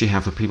tips do you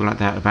have for people like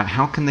that about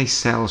how can they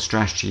sell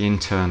strategy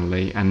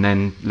internally, and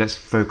then let's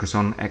focus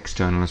on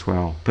external as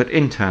well, but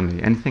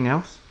internally, anything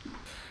else?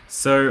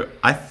 So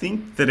I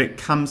think that it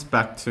comes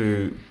back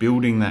to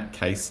building that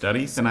case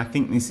studies, and I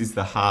think this is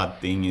the hard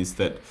thing, is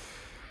that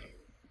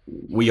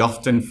we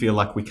often feel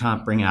like we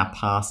can't bring our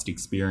past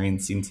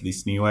experience into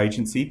this new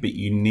agency, but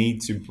you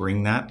need to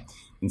bring that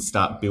and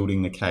start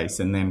building the case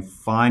and then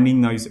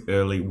finding those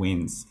early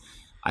wins.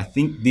 I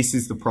think this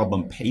is the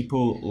problem.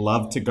 People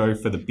love to go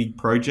for the big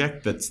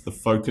project that's the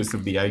focus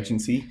of the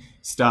agency.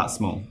 Start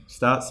small,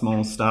 start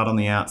on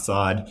the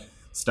outside,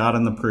 start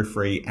on the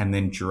periphery, and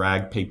then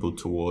drag people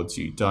towards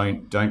you.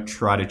 Don't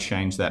try to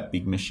change that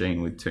big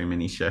machine with too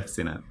many chefs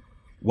in it.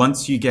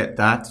 Once you get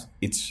that,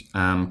 it's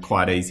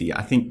quite easy.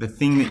 I think the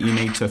thing that you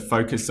need to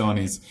focus on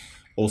is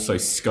also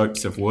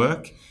scopes of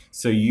work.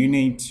 So you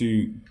need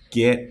to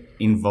get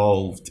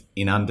involved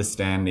in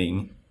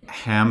understanding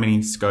how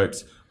many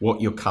scopes, what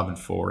you're covered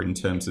for in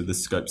terms of the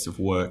scopes of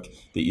work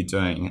that you're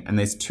doing. And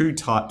there's two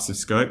types of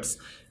scopes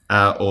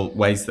or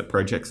ways that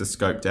projects are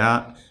scoped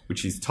out,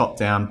 which is top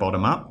down,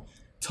 bottom up.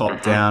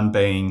 Top down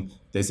being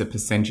there's a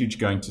percentage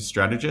going to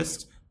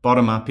strategist.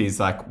 Bottom up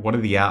is like, what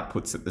are the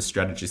outputs that the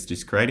strategist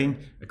is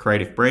creating? A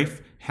creative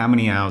brief. How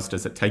many hours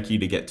does it take you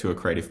to get to a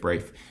creative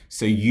brief?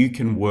 So you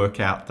can work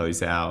out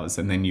those hours.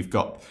 And then you've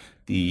got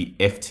the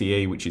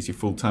FTE, which is your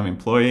full-time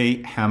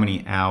employee. How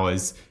many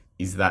hours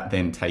is that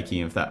then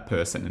taking of that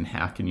person, and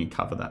how can you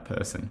cover that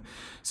person?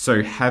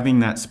 So having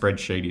that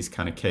spreadsheet is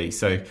kind of key.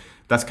 So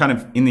that's kind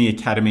of in the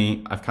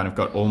academy. I've kind of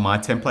got all my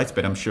templates,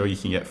 but I'm sure you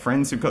can get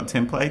friends who've got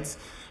templates.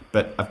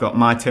 But I've got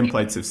my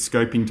templates of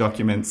scoping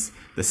documents,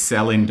 the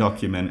sell-in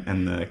document,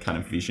 and the kind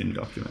of vision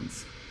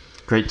documents.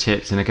 Great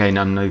tips. And again,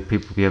 I know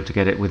people will be able to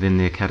get it within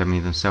the academy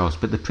themselves.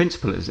 But the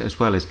principle is, as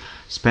well, is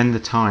spend the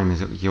time,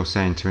 as you're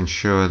saying, to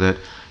ensure that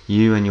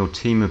you and your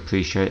team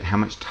appreciate how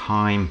much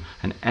time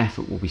and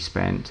effort will be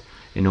spent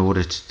in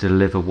order to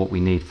deliver what we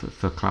need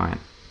for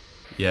client.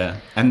 Yeah,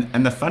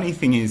 and the funny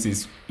thing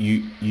is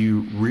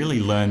you really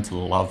learn to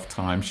love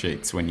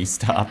timesheets when you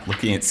start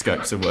looking at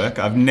scopes of work.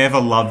 I've never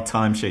loved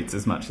timesheets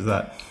as much as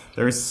that.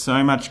 There is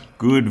so much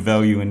good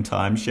value in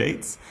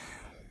timesheets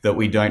that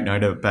we don't know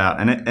about.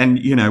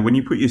 And when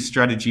you put your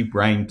strategy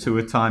brain to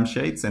a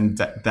timesheets and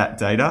that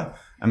data,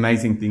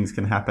 amazing things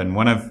can happen.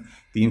 One of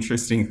the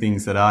interesting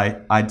things that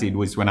I did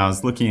was when I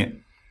was looking at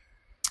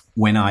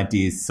when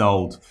ideas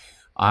sold,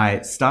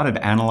 I started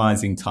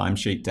analyzing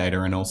timesheet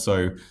data and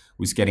also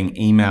was getting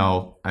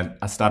email.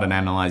 I started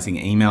analyzing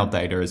email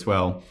data as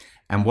well.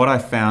 And what I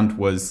found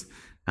was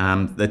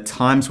the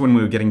times when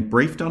we were getting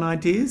briefed on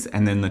ideas,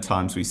 and then the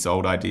times we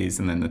sold ideas,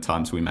 and then the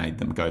times we made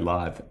them go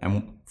live.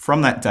 And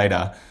from that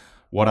data,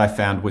 what I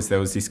found was there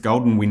was this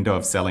golden window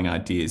of selling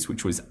ideas,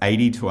 which was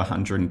 80 to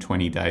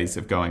 120 days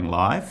of going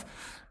live.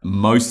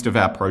 Most of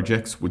our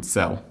projects would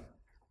sell.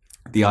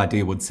 The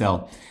idea would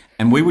sell.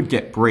 And we would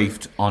get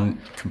briefed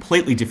on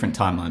completely different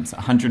timelines.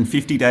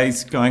 150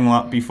 days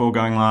before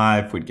going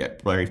live, we'd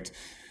get briefed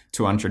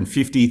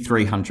 250,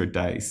 300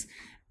 days.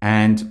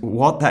 And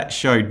what that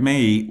showed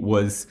me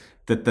was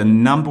that the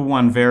number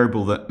one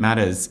variable that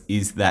matters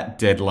is that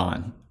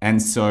deadline.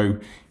 And so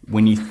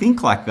when you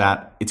think like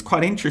that, it's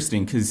quite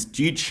interesting, because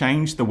do you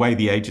change the way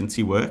the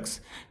agency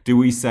works? Do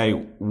we say,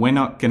 we're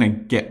not going to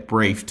get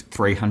briefed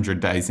 300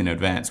 days in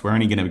advance, we're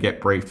only going to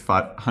get briefed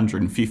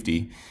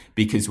 550,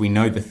 because we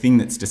know the thing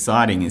that's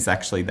deciding is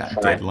actually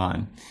that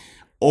deadline?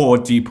 Or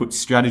do you put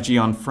strategy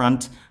on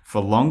front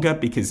for longer,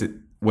 because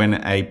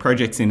when a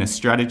project's in a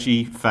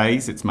strategy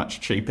phase, it's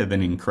much cheaper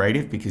than in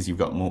creative because you've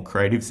got more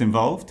creatives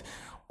involved?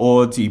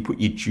 Or do you put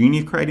your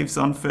junior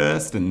creatives on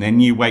first and then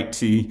you wait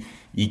till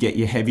you get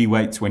your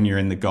heavyweights when you're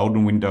in the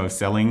golden window of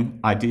selling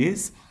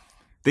ideas?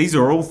 These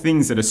are all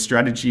things that a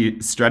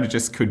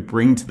strategist could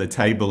bring to the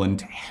table and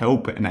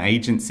help an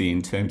agency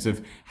in terms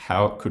of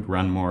how it could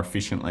run more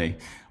efficiently,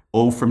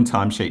 all from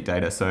timesheet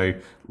data. So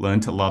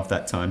learn to love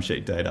that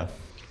timesheet data.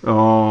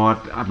 Oh,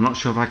 I'm not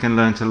sure if I can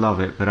learn to love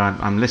it, but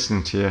I'm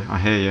listening to you. I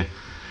hear you.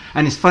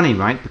 And it's funny,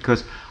 right?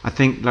 Because I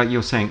think, like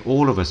you're saying,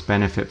 all of us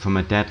benefit from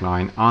a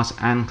deadline, us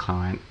and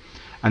client.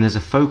 And there's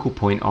a focal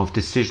point of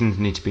decisions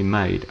need to be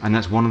made. And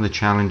that's one of the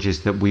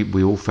challenges that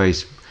we all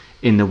face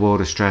in the world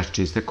of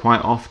strategies, that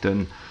quite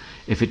often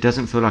If it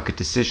doesn't feel like a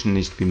decision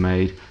needs to be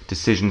made,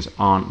 decisions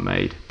aren't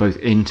made, both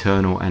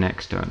internal and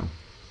external.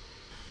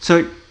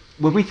 So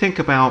when we think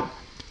about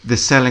the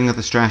selling of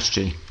the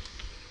strategy,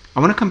 I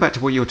want to come back to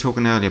what you were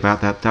talking earlier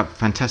about that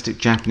fantastic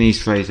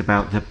Japanese phrase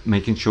about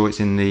making sure it's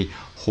in the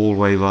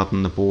hallway rather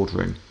than the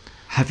boardroom.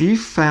 Have you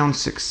found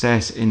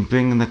success in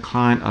bringing the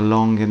client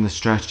along in the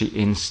strategy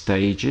in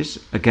stages,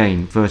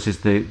 again,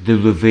 versus the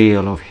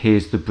reveal of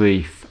here's the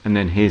brief and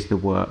then here's the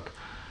work?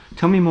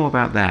 Tell me more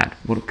about that.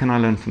 What can I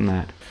learn from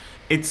that?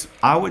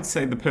 I would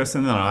say the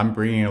person that I'm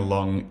bringing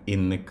along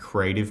in the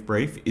creative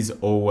brief is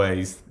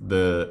always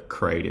the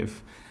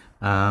creative.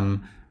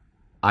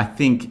 I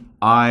think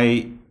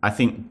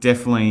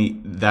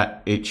definitely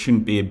that it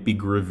shouldn't be a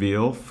big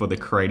reveal for the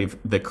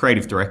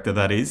creative director,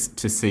 that is,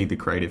 to see the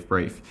creative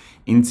brief.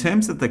 In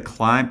terms of the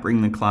client,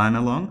 bring the client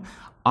along,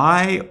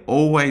 I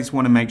always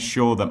want to make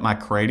sure that my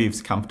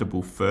creative's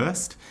comfortable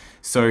first.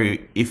 So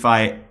if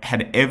I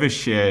had ever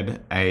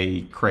shared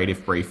a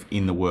creative brief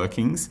in the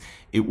workings,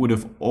 it would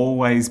have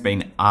always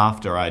been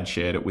after I'd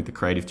shared it with the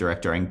creative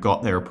director and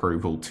got their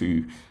approval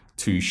to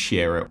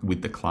share it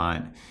with the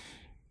client.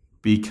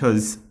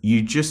 Because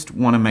you just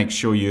want to make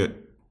sure you're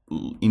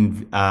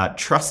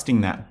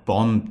trusting that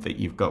bond that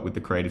you've got with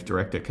the creative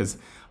director. Because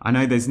I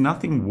know there's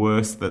nothing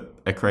worse that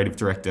a creative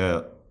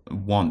director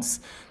wants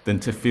than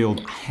to feel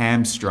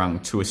hamstrung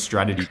to a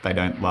strategy they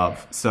don't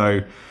love.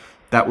 So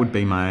that would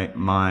be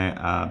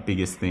my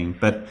biggest thing.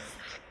 But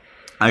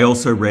I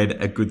also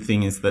read a good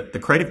thing is that the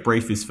creative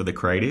brief is for the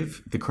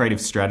creative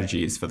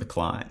strategy is for the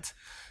client.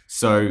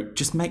 So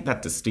just make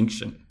that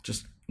distinction.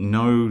 Just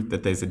know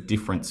that there's a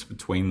difference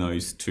between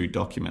those two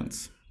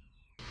documents.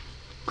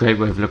 Great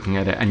way of looking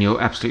at it, and you're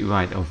absolutely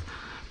right.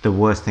 The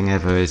worst thing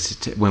ever is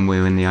when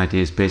we're in the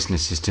ideas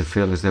business is to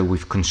feel as though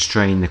we've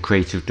constrained the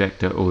creative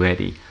director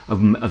already,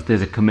 of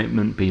there's a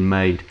commitment being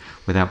made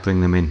without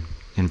bringing them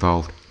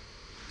involved.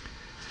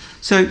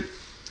 So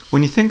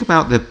when you think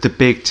about the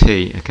big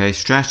T, okay,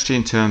 strategy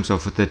in terms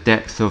of the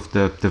depth of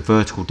the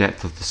vertical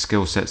depth of the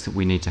skill sets that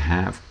we need to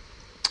have,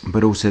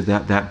 but also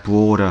that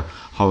broader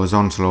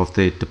horizontal of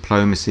the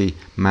diplomacy,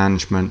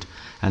 management,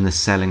 and the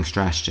selling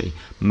strategy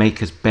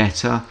make us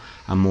better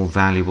and more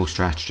valuable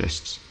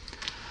strategists.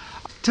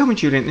 Tell me,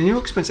 Julian, in your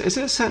experience, is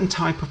there a certain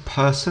type of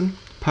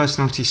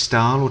personality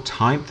style or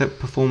type that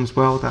performs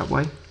well that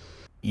way?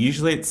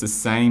 Usually it's the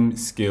same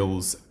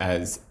skills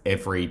as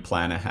every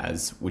planner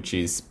has, which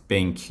is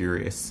being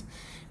curious.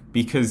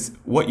 Because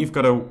what you've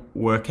got to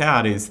work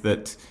out is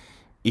that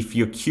if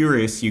you're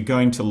curious, you're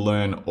going to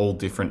learn all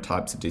different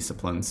types of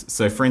disciplines.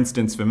 So for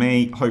instance, for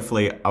me,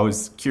 hopefully I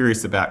was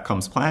curious about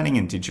comms planning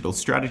and digital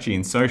strategy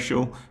and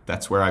social.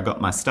 That's where I got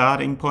my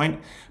starting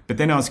point. But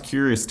then I was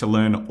curious to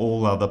learn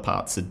all other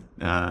parts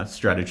of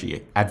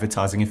strategy: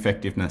 advertising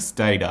effectiveness,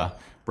 data,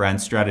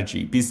 brand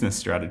strategy, business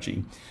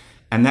strategy.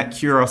 And that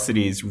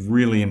curiosity is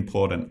really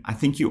important. I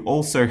think you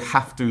also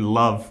have to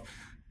love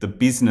the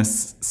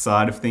business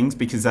side of things,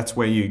 because that's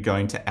where you're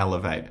going to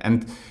elevate.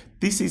 And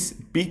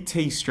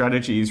Big-T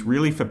strategy is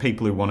really for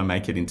people who want to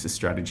make it into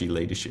strategy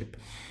leadership.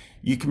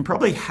 You can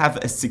probably have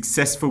a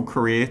successful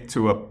career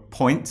to a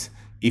point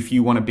if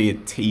you want to be a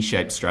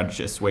T-shaped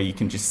strategist, where you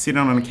can just sit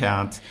on an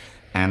account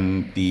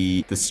and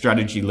the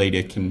strategy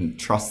leader can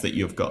trust that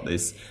you've got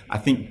this. I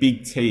think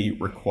Big T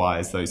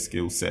requires those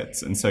skill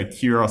sets. And so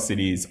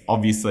curiosity is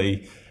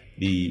obviously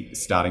the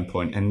starting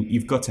point. And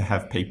you've got to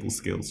have people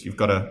skills. You've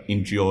got to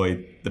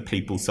enjoy the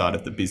people side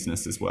of the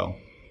business as well.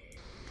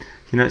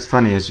 You know, it's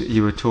funny, as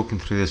you were talking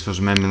through this, I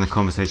was remembering the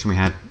conversation we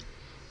had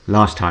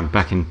last time,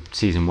 back in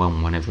season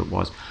 1, whenever it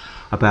was,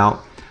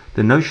 about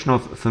the notion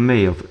of, for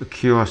me, of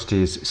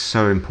curiosity is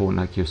so important,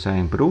 like you're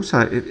saying, but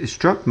also it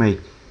struck me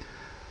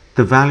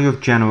the value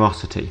of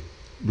generosity,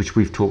 which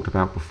we've talked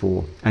about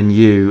before. And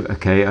you,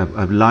 okay, a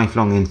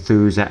lifelong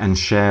enthusiast and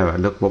sharer,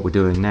 look what we're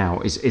doing now,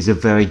 is a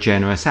very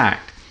generous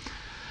act.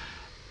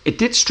 It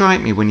did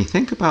strike me when you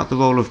think about the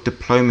role of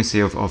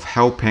diplomacy, of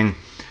helping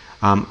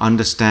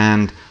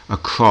understand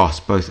across,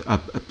 both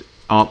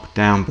up,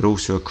 down, but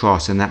also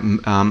across, and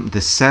that the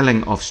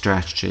selling of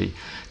strategy.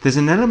 There's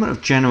an element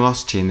of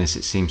generosity in this,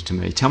 it seems to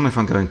me. Tell me if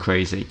I'm going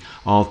crazy,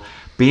 of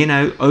being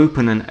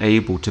open and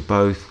able to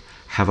both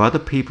have other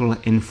people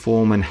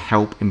inform and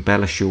help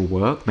embellish your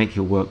work, make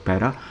your work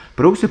better,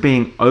 but also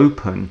being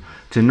open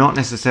to not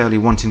necessarily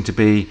wanting to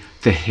be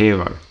the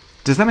hero.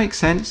 Does that make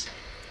sense?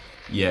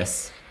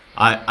 Yes,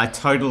 I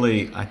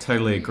totally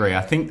agree.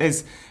 I think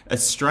there's a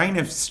strain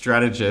of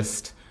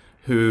strategists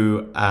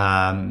who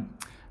are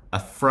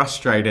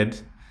frustrated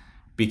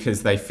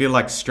because they feel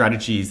like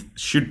strategies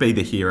should be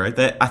the hero.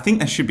 I think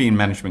they should be in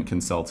management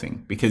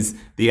consulting, because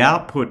the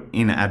output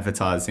in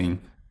advertising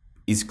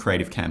is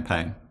creative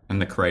campaign,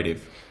 and the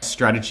creative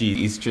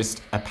strategy is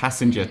just a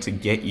passenger to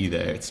get you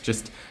there. It's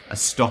just a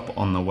stop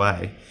on the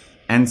way.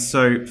 And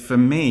so for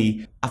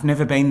me, I've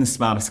never been the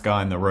smartest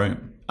guy in the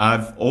room.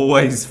 I've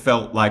always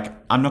felt like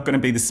I'm not going to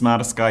be the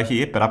smartest guy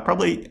here, but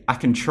I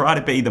can try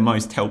to be the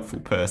most helpful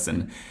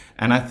person.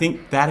 And I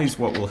think that is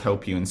what will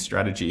help you in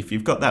strategy. If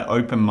you've got that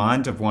open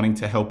mind of wanting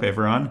to help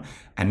everyone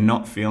and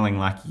not feeling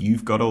like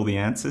you've got all the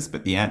answers,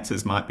 but the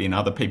answers might be in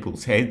other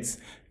people's heads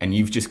and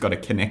you've just got to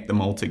connect them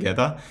all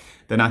together,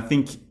 then I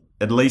think,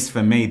 at least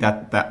for me,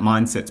 that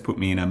mindset's put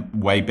me in a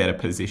way better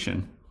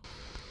position.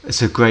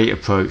 It's a great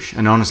approach,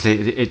 and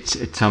honestly,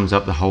 it sums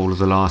up the whole of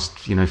the last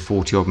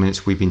 40 odd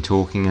minutes we've been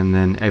talking, and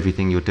then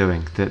everything you're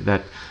doing.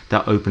 That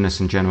openness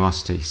and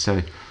generosity.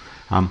 So,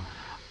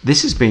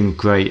 this has been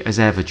great as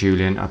ever,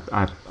 Julian.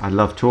 I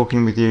love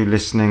talking with you,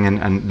 listening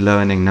and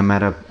learning. No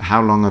matter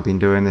how long I've been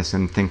doing this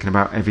and thinking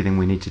about everything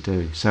we need to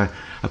do. So,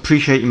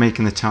 appreciate you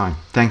making the time.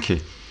 Thank you.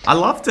 I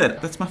loved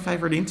it. That's my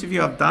favourite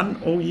interview I've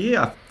done all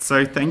year.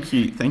 So thank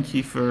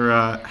you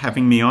for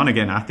having me on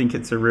again. I think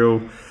it's a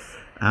real.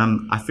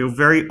 I feel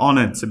very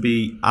honoured to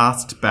be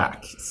asked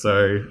back,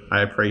 so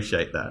I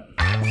appreciate that.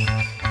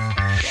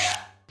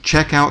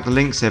 Check out the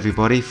links,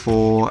 everybody,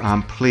 for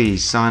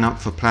please sign up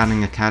for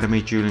Planning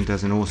Academy. Julian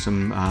does an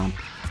awesome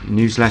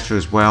newsletter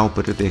as well,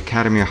 but at the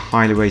Academy I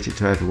highly rate it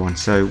to everyone,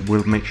 so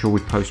we'll make sure we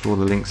post all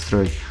the links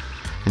through.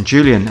 And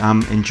Julian,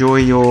 enjoy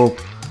your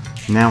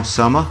now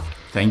summer.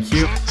 Thank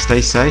you.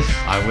 Stay safe.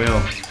 I will.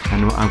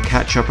 And I'll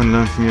catch up and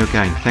learn from you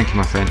again. Thank you,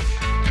 my friend.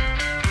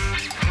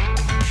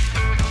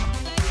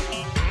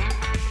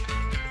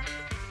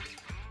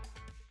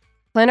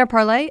 Planner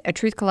Parley, a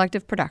Truth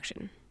Collective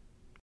production.